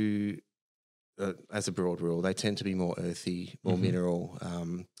tend to, as a broad rule, they tend to be more earthy, more mineral.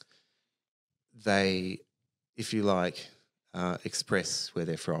 They, if you like, express where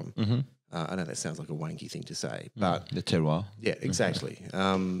they're from. I know that sounds like a wanky thing to say, but the terroir. Yeah, exactly.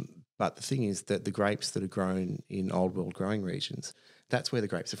 But the thing is that the grapes that are grown in old world growing regions, that's where the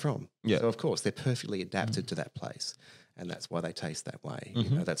grapes are from. Yeah. So of course they're perfectly adapted to that place, and that's why they taste that way. You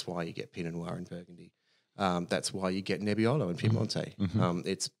know, that's why you get Pinot Noir in Burgundy. That's why you get Nebbiolo in Piemonte.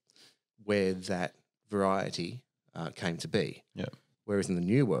 It's where that variety came to be. Yeah. Whereas in the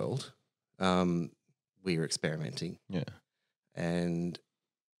New World, we are experimenting. Yeah. And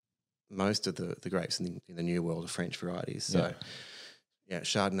most of the grapes in the New World are French varieties. So,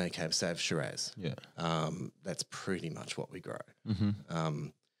 Chardonnay, Cab Sauv, Shiraz. Yeah. That's pretty much what we grow.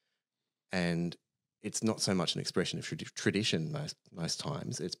 And it's not so much an expression of tradition most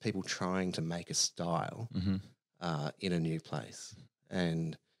times. It's people trying to make a style in a new place.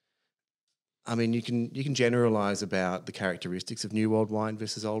 And I mean, you can generalize about the characteristics of New World wine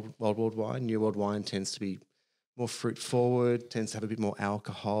versus Old World wine. New World wine tends to be more fruit forward, tends to have a bit more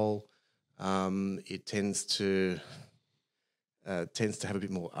alcohol. It tends to have a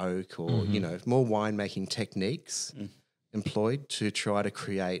bit more oak, or more winemaking techniques employed to try to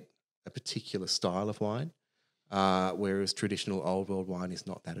create a particular style of wine. Whereas traditional Old World wine is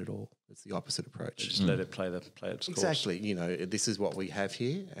not that at all. It's the opposite approach. Just let it play its course. Exactly. This is what we have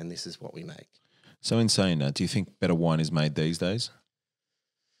here, and this is what we make. So in saying that, do you think better wine is made these days?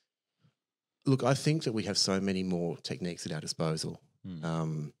 Look, I think that we have so many more techniques at our disposal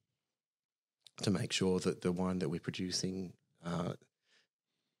to make sure that the wine that we're producing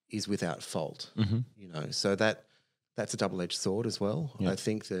is without fault. So that's a double-edged sword as well. I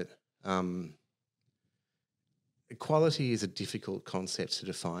think that quality is a difficult concept to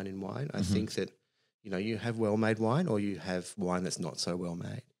define in wine. I think that you have well-made wine, or you have wine that's not so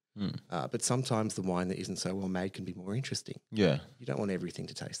well-made. But sometimes the wine that isn't so well-made can be more interesting. Yeah. You don't want everything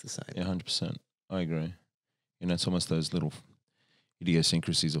to taste the same. Yeah, 100%. I agree. It's almost those little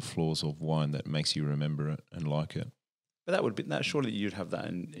idiosyncrasies or flaws of wine that makes you remember it and like it. But that surely you'd have that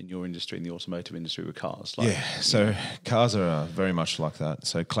in your industry, in the automotive industry with cars. So cars are very much like that.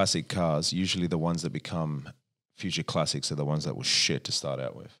 So classic cars, usually the ones that become future classics are the ones that were shit to start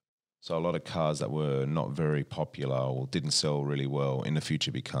out with. So a lot of cars that were not very popular or didn't sell really well in the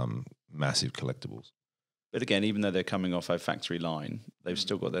future become massive collectibles. But again, even though they're coming off a factory line, they've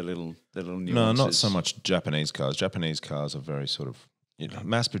still got their little nuances. No, not so much Japanese cars. Japanese cars are very sort of,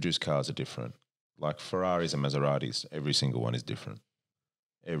 mass-produced cars are different. Like Ferraris and Maseratis, every single one is different.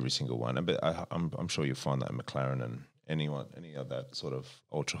 Every single one. But I'm sure you'll find that in McLaren and any of that sort of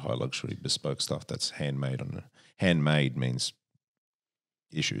ultra-high luxury bespoke stuff that's handmade. Handmade means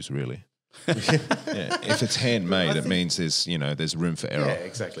issues, really. If it's handmade, it means there's room for error. Yeah,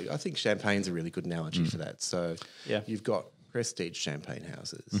 exactly. I think champagne's a really good analogy for that. So you've got prestige champagne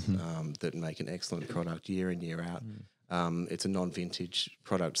houses that make an excellent product year in, year out. It's a non-vintage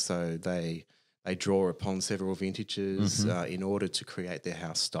product, so they draw upon several vintages in order to create their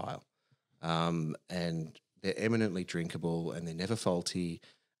house style. And they're eminently drinkable, and they're never faulty.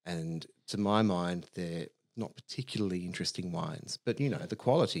 And to my mind, they're not particularly interesting wines. But, the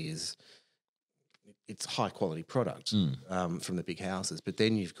quality it's high quality product from the big houses. But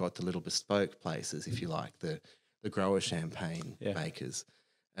then you've got the little bespoke places, if you like, the grower champagne makers.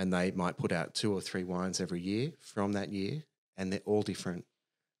 And they might put out 2 or 3 wines every year from that year, and they're all different.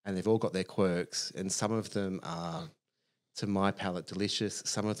 And they've all got their quirks, and some of them are, to my palate, delicious.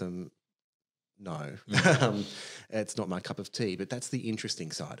 Some of them, no. It's not my cup of tea, but that's the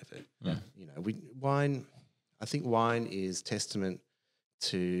interesting side of it. Yeah. I think wine is testament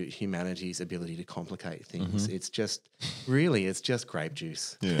to humanity's ability to complicate things. It's just grape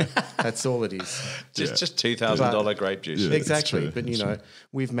juice. Yeah. That's all it is. Just $2,000 grape juice. Yeah, exactly. But,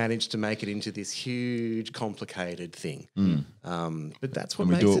 we've managed to make it into this huge, complicated thing. But that's what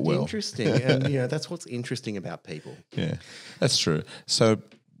makes it interesting. And, that's what's interesting about people. Yeah, that's true. So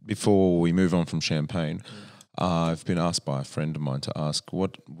before we move on from champagne, I've been asked by a friend of mine to ask,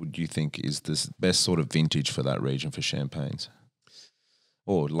 what would you think is the best sort of vintage for that region for champagnes?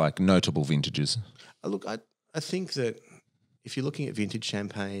 Or like notable vintages? Look, I think that if you're looking at vintage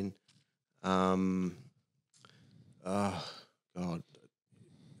champagne, you're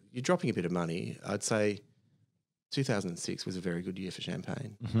dropping a bit of money. I'd say 2006 was a very good year for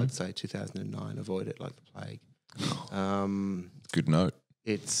champagne. I'd say 2009, avoid it like the plague. Good note.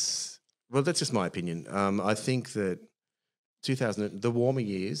 It's Well, that's just my opinion. I think that the warmer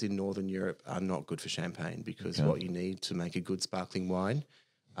years in Northern Europe are not good for champagne because what you need to make a good sparkling wine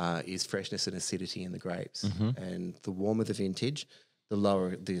is freshness and acidity in the grapes. And the warmer the vintage, the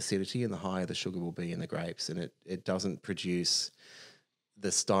lower the acidity and the higher the sugar will be in the grapes. And it doesn't produce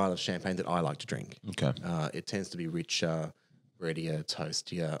the style of champagne that I like to drink. Okay. It tends to be richer, breadier,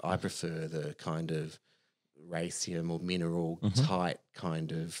 toastier. I prefer the kind of racier, more mineral, tight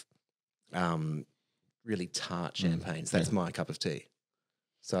kind of really tart champagnes. That's my cup of tea.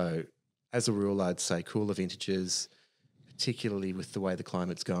 So as a rule, I'd say cooler vintages, particularly with the way the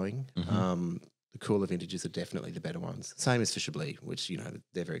climate's going, the cooler vintages are definitely the better ones. Same as for Chablis, which,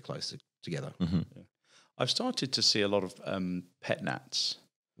 they're very close together. Yeah. I've started to see a lot of pet nats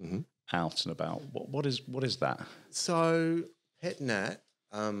out and about. What is that? So pet nat,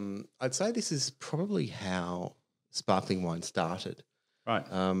 I'd say this is probably how sparkling wine started. Right.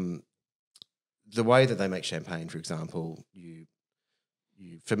 The way that they make champagne, for example, you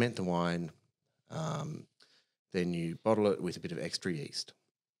ferment the wine, then you bottle it with a bit of extra yeast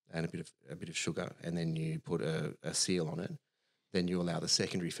and a bit of sugar, and then you put a seal on it. Then you allow the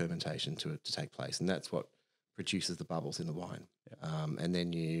secondary fermentation to take place, and that's what produces the bubbles in the wine. Yeah. And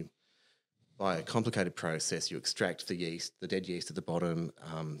then you, by a complicated process, you extract the yeast, the dead yeast at the bottom,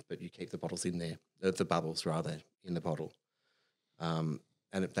 but you keep the bottles in there, the bubbles rather, in the bottle. And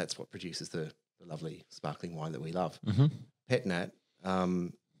that's what produces the lovely sparkling wine that we love. Pet nat,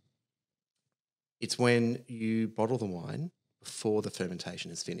 it's when you bottle the wine before the fermentation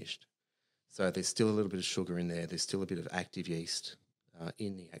is finished. So there's still a little bit of sugar in there. There's still a bit of active yeast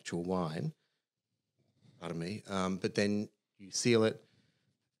in the actual wine. Pardon me. But then you seal it.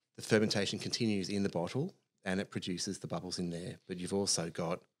 The fermentation continues in the bottle and it produces the bubbles in there. But you've also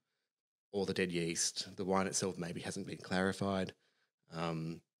got all the dead yeast. The wine itself maybe hasn't been clarified.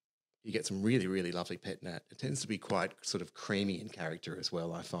 You get some really, really lovely pet nat. It tends to be quite sort of creamy in character as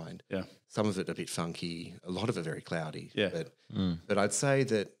well, I find. Yeah. Some of it a bit funky, a lot of it very cloudy. Yeah. But I'd say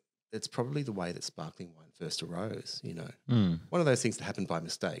that it's probably the way that sparkling wine first arose, One of those things that happened by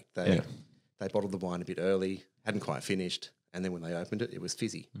mistake. They bottled the wine a bit early, hadn't quite finished, and then when they opened it, it was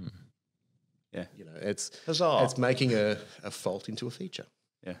fizzy. Yeah. It's bizarre. It's making a fault into a feature.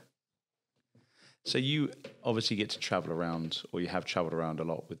 Yeah. So you obviously get to travel around, or you have travelled around a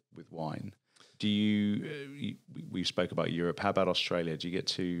lot with wine. Do you? We spoke about Europe. How about Australia? Do you get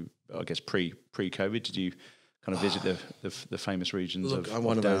to? I guess pre-COVID, did you kind of visit the famous regions? Look, I'm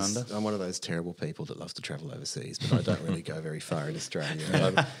one of those terrible people that loves to travel overseas, but I don't really go very far in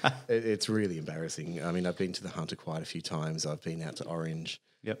Australia. It's really embarrassing. I mean, I've been to the Hunter quite a few times. I've been out to Orange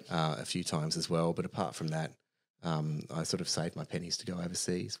a few times as well. But apart from that, I sort of saved my pennies to go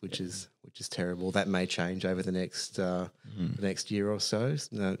overseas, which is terrible. That may change over the next year or so.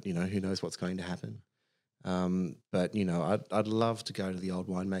 Who knows what's going to happen. But I'd love to go to the old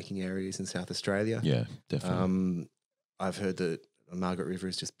winemaking areas in South Australia. Yeah, definitely. I've heard that Margaret River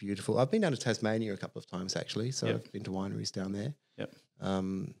is just beautiful. I've been down to Tasmania a couple of times actually, so I've been to wineries down there. Yep.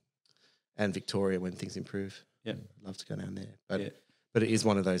 And Victoria when things improve. Yeah, love to go down there. But it is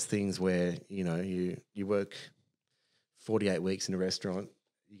one of those things where you work 48 weeks in a restaurant,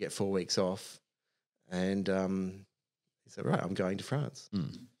 you get 4 weeks off, and you say, right, I'm going to France.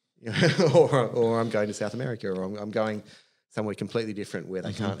 Or I'm going to South America, or I'm going somewhere completely different where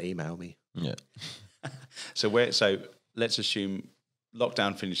they can't email me. Yeah. So let's assume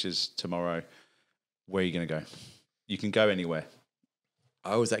lockdown finishes tomorrow. Where are you going to go? You can go anywhere.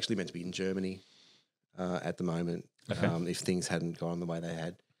 I was actually meant to be in Germany at the moment, if things hadn't gone the way they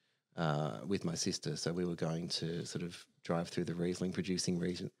had with my sister. So we were going to sort of drive through the Riesling producing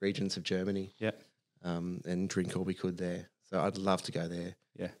regions of Germany, and drink all we could there. So I'd love to go there.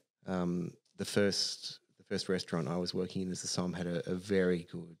 Yeah. The first restaurant I was working in as a somm had a very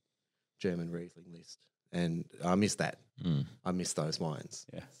good German Riesling list, and I miss that. I miss those wines.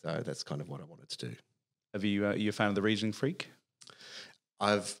 Yeah. So that's kind of what I wanted to do. Have you you a fan of the Riesling Freak?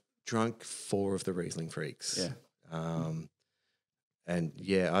 I've drunk 4 of the Riesling Freaks. Yeah. And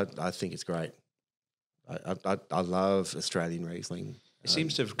I think it's great. I love Australian Riesling. It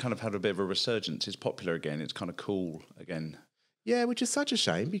seems to have kind of had a bit of a resurgence. It's popular again. It's kind of cool again. Yeah, which is such a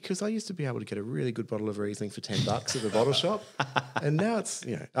shame because I used to be able to get a really good bottle of Riesling for $10 at the bottle shop, and now it's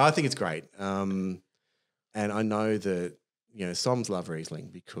I think it's great. And I know that somms love Riesling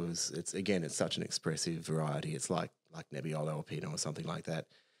because it's such an expressive variety. It's like Nebbiolo or Pinot or something like that.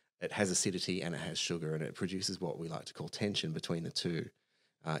 It has acidity and it has sugar, and it produces what we like to call tension between the two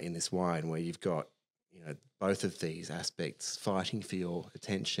in this wine, where you've got both of these aspects fighting for your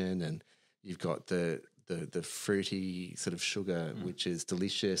attention, and you've got the the fruity sort of sugar, which is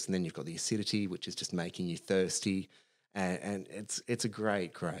delicious, and then you've got the acidity, which is just making you thirsty, and it's a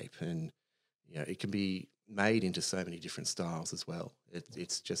great grape, and it can be made into so many different styles as well.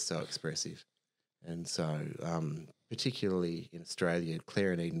 It's just so expressive, and so particularly in Australia,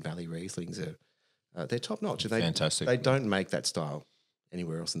 Clare and Eden Valley Rieslings they're top notch. Fantastic. They don't make that style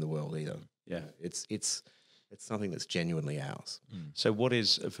anywhere else in the world either. Yeah, it's something that's genuinely ours. So, what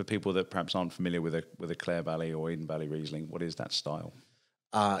is, for people that perhaps aren't familiar with a Clare Valley or Eden Valley Riesling, what is that style?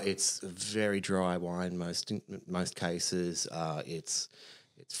 It's a very dry wine. Most cases, it's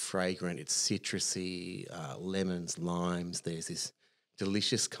fragrant. It's citrusy, lemons, limes. There's this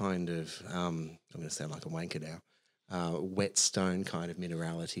delicious kind of I'm going to sound like a wanker now. Whetstone kind of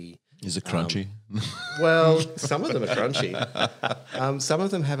minerality. Is it crunchy? Well, some of them are crunchy. Some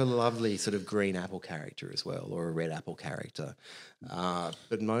of them have a lovely sort of green apple character as well, or a red apple character.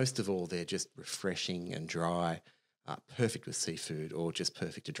 But most of all, they're just refreshing and dry, perfect with seafood, or just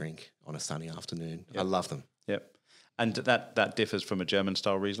perfect to drink on a sunny afternoon. Yep. I love them. Yep. And that differs from a German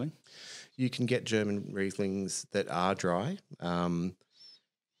style Riesling? You can get German Rieslings that are dry.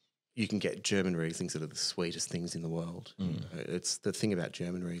 You can get German Rieslings that are the sweetest things in the world. It's the thing about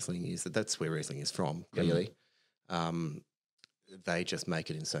German Riesling is that's where Riesling is from, really. They just make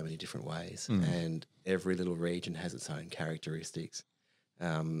it in so many different ways, and every little region has its own characteristics.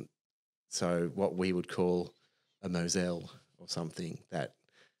 So what we would call a Moselle or something, that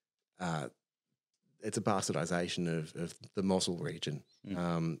it's a bastardization of the Mosel region,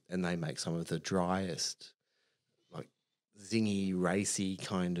 and they make some of the driest, zingy, racy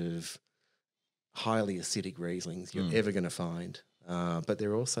kind of highly acidic Rieslings you're ever going to find. But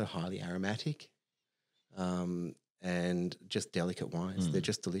they're also highly aromatic and just delicate wines. They're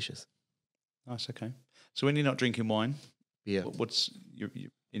just delicious. Nice, okay. So when you're not drinking wine, beer. What's you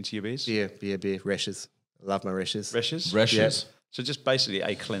into your beers? Beer. Reshes. I love my Reshes. Reshes? Yep. So just basically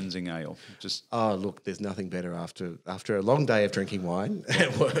a cleansing ale. Look, there's nothing better after a long day of drinking wine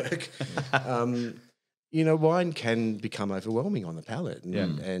at work. Wine can become overwhelming on the palate.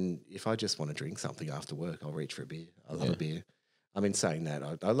 And if I just want to drink something after work, I'll reach for a beer. I love a beer. I mean, saying that,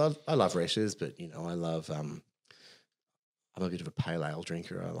 I love Reshes, but, I love, I'm a bit of a pale ale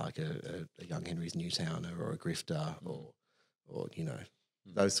drinker. I like a Young Henry's Newtowner or a Grifter or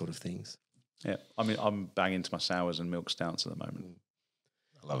those sort of things. Yeah. I mean, I'm banging into my sours and milk stouts at the moment.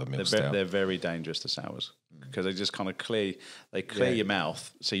 I love a milk stout. They're very dangerous, the sours, because they just kind of clear your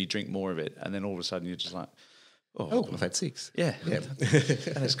mouth, so you drink more of it, and then all of a sudden you're just like, I've had 6. Yeah. That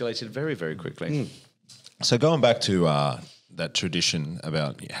escalated very, very quickly. So going back to that tradition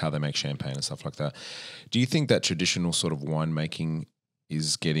about how they make champagne and stuff like that, do you think that traditional sort of winemaking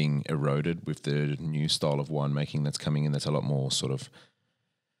is getting eroded with the new style of winemaking that's coming in, that's a lot more sort of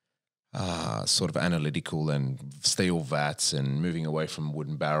analytical and steel vats and moving away from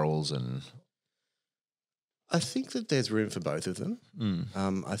wooden barrels? And I think that there's room for both of them.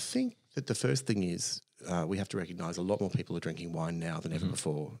 I think that the first thing is we have to recognise a lot more people are drinking wine now than ever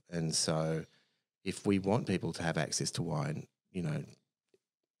before. And so if we want people to have access to wine,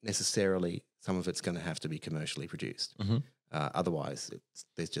 necessarily some of it's going to have to be commercially produced. Otherwise,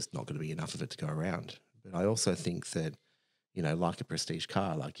 there's just not going to be enough of it to go around. But I also think that, like a prestige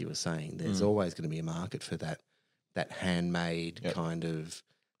car, like you were saying, there's always going to be a market for that handmade kind of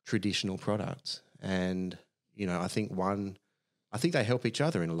traditional product. And, I think they help each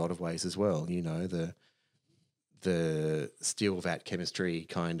other in a lot of ways as well. The steel vat chemistry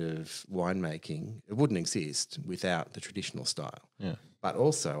kind of winemaking, it wouldn't exist without the traditional style. Yeah. But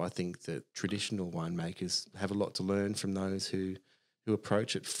also I think that traditional winemakers have a lot to learn from those who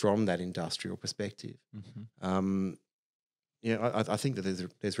approach it from that industrial perspective. I think that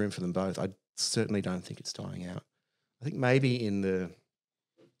there's room for them both. I certainly don't think it's dying out. I think maybe in the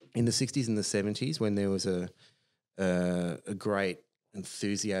 60s and the 70s, when there was a great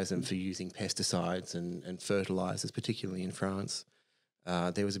enthusiasm for using pesticides and fertilizers, particularly in France,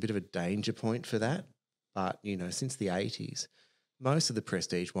 there was a bit of a danger point for that. But, since the 80s, most of the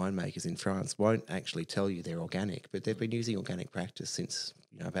prestige winemakers in France won't actually tell you they're organic, but they've been using organic practice since,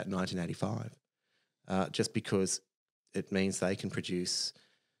 about 1985, just because it means they can produce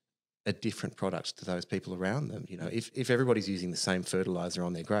a different product to those people around them. If everybody's using the same fertilizer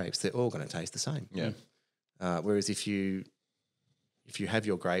on their grapes, they're all going to taste the same. Yeah. Whereas if you have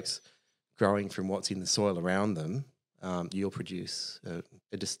your grapes growing from what's in the soil around them, you'll produce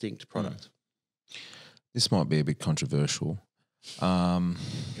a distinct product. This might be a bit controversial. Go on.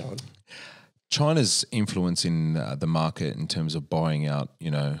 China's influence in the market in terms of buying out,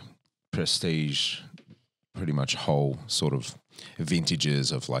 prestige pretty much whole sort of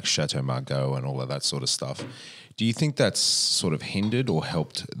vintages of like Chateau Margaux and all of that sort of stuff. Do you think that's sort of hindered or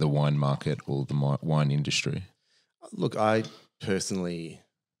helped the wine market or the wine industry? Look, I personally,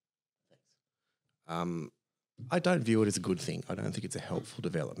 I don't view it as a good thing. I don't think it's a helpful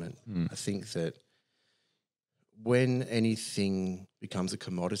development. I think that when anything becomes a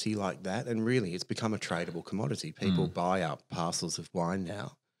commodity like that, and really it's become a tradable commodity, people buy up parcels of wine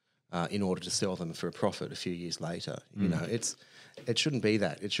now in order to sell them for a profit a few years later. You know, it shouldn't be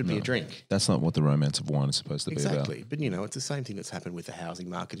that. It should be a drink. That's not what the romance of wine is supposed to be about. Exactly. But, you know, it's the same thing that's happened with the housing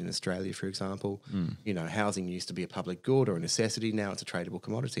market in Australia, for example. You know, housing used to be a public good or a necessity. Now it's a tradable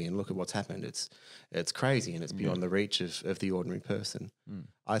commodity. And look at what's happened. It's crazy and it's beyond the reach of the ordinary person.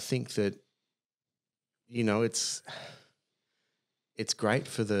 I think that, you know, it's great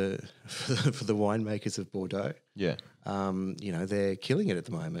for the winemakers of Bordeaux. Yeah. You know, they're killing it at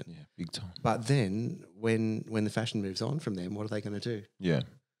the moment. Yeah, big time. But then when the fashion moves on from them, what are they going to do? Yeah.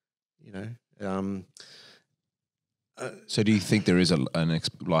 You know. So do you think there is a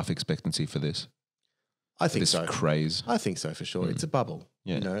life expectancy for this? I think so. This craze? I think so for sure. It's a bubble.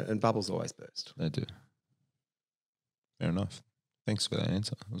 Yeah. You know, and bubbles always burst. They do. Fair enough. Thanks for that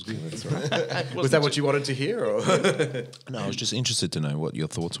answer. It was good. That's right. Was that what you wanted to hear? Or? No, I was just interested to know what your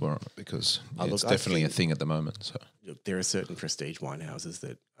thoughts were on it because it's definitely a thing at the moment. So there are certain prestige wine houses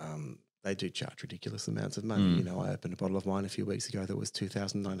that they do charge ridiculous amounts of money. You know, I opened a bottle of wine a few weeks ago that was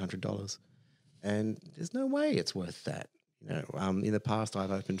 $2,900, and there's no way it's worth that. You know, in the past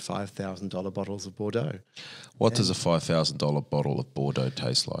I've opened $5,000 bottles of Bordeaux. What does a $5,000 bottle of Bordeaux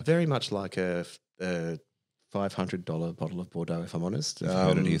taste like? Very much like a $500 bottle of Bordeaux, if I'm honest. You've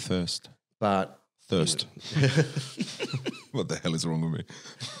heard it here first. But thirst. What the hell is wrong with me?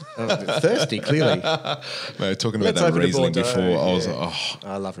 Thirsty, clearly. Mate, talking about that Riesling before, I was like, oh.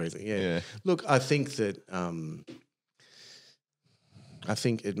 I love Riesling, yeah. Look, I think that I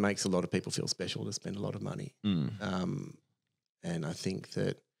think it makes a lot of people feel special to spend a lot of money. And I think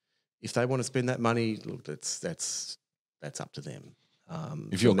that if they want to spend that money, look, that's up to them.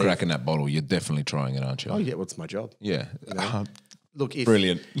 If you're cracking that bottle, you're definitely trying it, aren't you? Oh, yeah, what's my job? Yeah. You know? Look,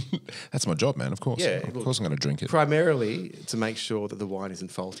 brilliant. That's my job, man, of course. Yeah, of course I'm going to drink it. Primarily to make sure that the wine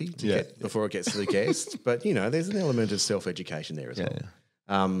isn't faulty before it gets to the guest. But, you know, there's an element of self-education there as well.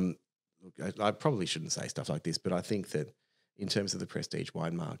 Yeah. Look, I probably shouldn't say stuff like this, but I think that in terms of the prestige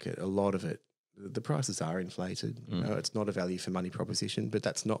wine market, a lot of it, the prices are inflated. You know, it's not a value for money proposition, but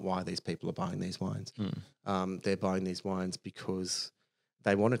that's not why these people are buying these wines. They're buying these wines because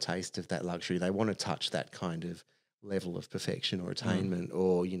they want a taste of that luxury. They want to touch that kind of level of perfection or attainment,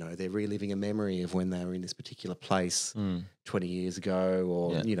 or, you know, they're reliving a memory of when they were in this particular place 20 years ago,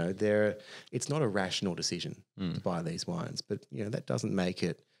 or, you know, it's not a rational decision to buy these wines, but, you know, that doesn't make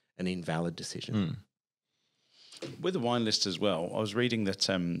it an invalid decision. With the wine list as well, I was reading that,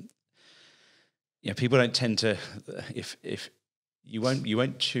 people don't tend to, if you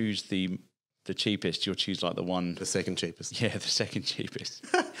won't choose the cheapest, you'll choose like the second cheapest. Yeah, the second cheapest.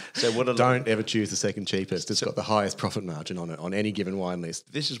 So don't ever choose the second cheapest. It's got the highest profit margin on it on any given wine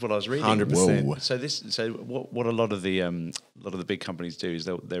list. This is what I was reading. 100%. So what a lot of the big companies do is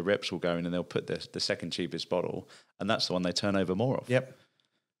their reps will go in and they'll put the second cheapest bottle, and that's the one they turn over more of. Yep.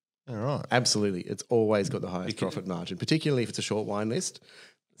 All right. Absolutely. It's always got the highest profit margin, particularly if it's a short wine list.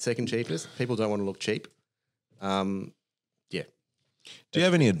 Second cheapest. People don't want to look cheap. Do you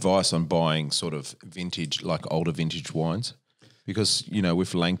have any advice on buying sort of vintage, like older vintage wines? Because, you know,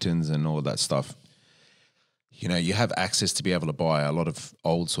 with Langtons and all that stuff, you know, you have access to be able to buy a lot of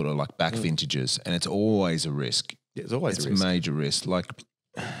old sort of like back vintages, and it's always a risk. Yeah, it's always a risk. It's a major risk. Like,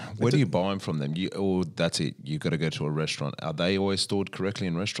 where do you buy them from them? Or that's it, you've got to go to a restaurant. Are they always stored correctly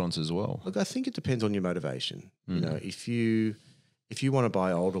in restaurants as well? Look, I think it depends on your motivation. You know, if you want to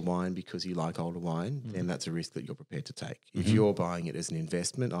buy older wine because you like older wine, then that's a risk that you're prepared to take. If you're buying it as an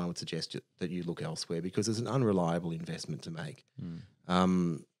investment, I would suggest that you look elsewhere because it's an unreliable investment to make.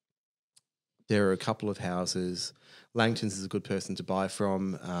 There are a couple of houses. Langton's is a good person to buy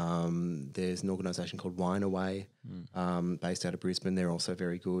from. There's an organisation called Wine Away based out of Brisbane. They're also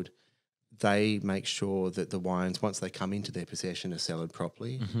very good. They make sure that the wines, once they come into their possession, are cellared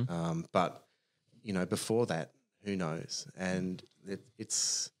properly. But, you know, before that, who knows? And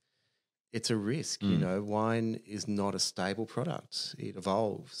it's a risk. You know, wine is not a stable product. It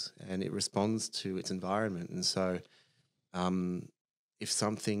evolves and it responds to its environment. And so if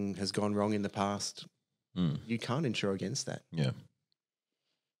something has gone wrong in the past, you can't insure against that. Yeah.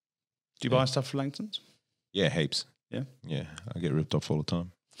 Do you buy stuff for Langtons? Yeah, heaps. Yeah? Yeah, I get ripped off all the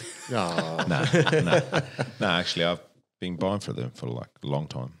time. Oh. No, actually, I've been buying for them for like a long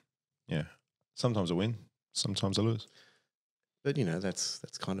time. Yeah. Sometimes I win. sometimes I lose. But that's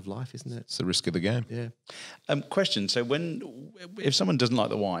kind of life, isn't it? It's the risk of the game. Yeah. Question: so if someone doesn't like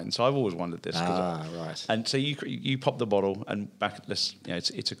the wine, so I've always wondered this. Right. And so you pop the bottle and back.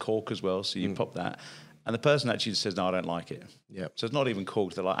 It's a cork as well, so you pop that, and the person actually says, "No, I don't like it." Yeah. So it's not even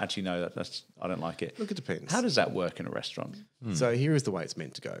corked. They're like, "Actually, no, I don't like it." Look, it depends. How does that work in a restaurant? So here is the way it's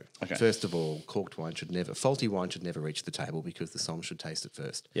meant to go. Okay. First of all, faulty wine should never reach the table because the som should taste it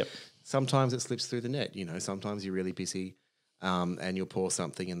first. Yep. Sometimes it slips through the net. Sometimes you're really busy. And you'll pour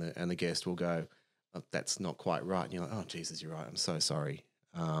something, and the guest will go, oh, "That's not quite right." And you're like, "Oh, Jesus, you're right. I'm so sorry.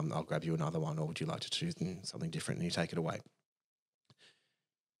 I'll grab you another one, or would you like to choose something different?" And you take it away.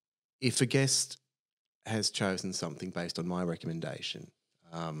 If a guest has chosen something based on my recommendation,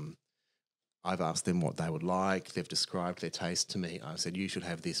 I've asked them what they would like. They've described their taste to me. I've said, "You should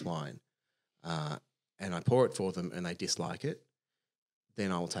have this wine," and I pour it for them, and they dislike it.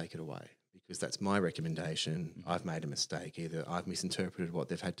 Then I'll take it away. Because that's my recommendation. I've made a mistake. Either I've misinterpreted what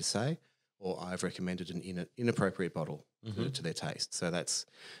they've had to say, or I've recommended an inappropriate bottle to their taste. So that's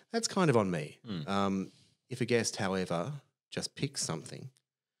kind of on me. If a guest, however, just picks something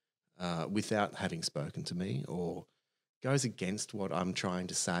without having spoken to me or goes against what I'm trying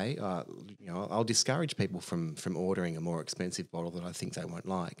to say, I'll discourage people from ordering a more expensive bottle that I think they won't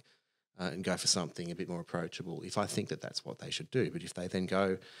like. And go for something a bit more approachable if I think that that's what they should do. But if they then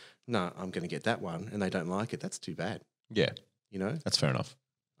go, "No, I'm going to get that one," and they don't like it, that's too bad. Yeah. That's fair enough.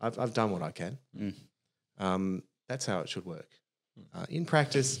 I've done what I can. That's how it should work. In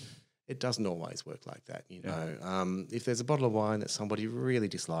practice, it doesn't always work like that. If there's a bottle of wine that somebody really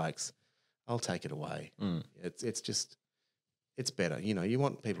dislikes, I'll take it away. It's better. You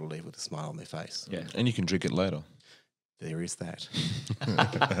want people to leave with a smile on their face. Yeah. And you can drink it later. There is that.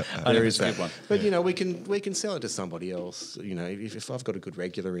 There is that one. But we can sell it to somebody else. If I've got a good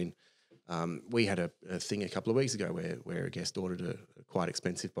regular in, we had a thing a couple of weeks ago where a guest ordered a quite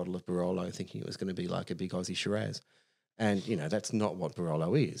expensive bottle of Barolo, thinking it was going to be like a big Aussie Shiraz, and that's not what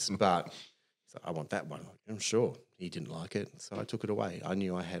Barolo is. But so I want that one. I'm sure he didn't like it, so I took it away. I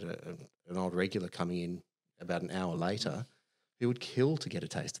knew I had an old regular coming in about an hour later who would kill to get a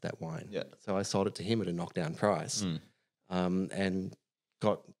taste of that wine. Yeah. So I sold it to him at a knockdown price. And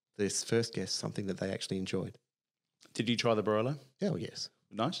got this first guest something that they actually enjoyed. Did you try the Barolo? Oh, yes.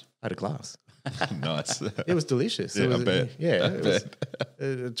 Nice. I had a glass. Nice. It was delicious. Yeah, I bet. Yeah, it was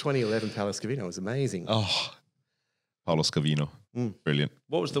a 2011 Palo Scavino. It was amazing. Oh, Paolo Scavino. Brilliant.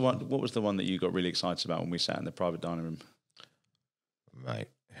 What was the one that you got really excited about when we sat in the private dining room? Mate,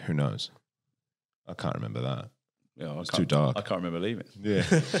 who knows? I can't remember that. Yeah, it's too dark. I can't remember leaving. Yeah.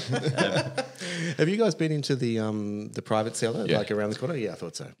 Have you guys been into the private cellar, like around the corner? Yeah, I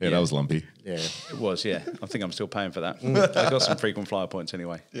thought so. Yeah, that was lumpy. Yeah. It was, yeah. I think I'm still paying for that. I got some frequent flyer points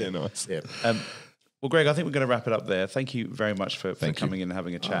anyway. Yeah, nice. Yeah. Well, Greg, I think we're going to wrap it up there. Thank you very much for coming in and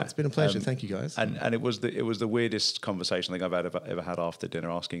having a chat. It's been a pleasure. Thank you, guys. And it was the weirdest conversation I think I've ever had after dinner,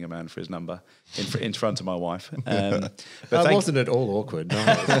 asking a man for his number in front of my wife. But wasn't at all awkward. No,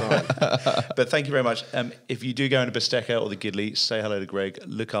 it was fine. But thank you very much. If you do go into Bistecca or the Gidley, say hello to Greg.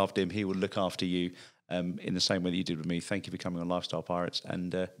 Look after him. He will look after you in the same way that you did with me. Thank you for coming on Lifestyle Pirates.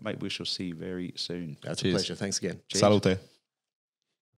 And, mate, we shall see you very soon. That's a pleasure. Thanks again. Cheers. Salute.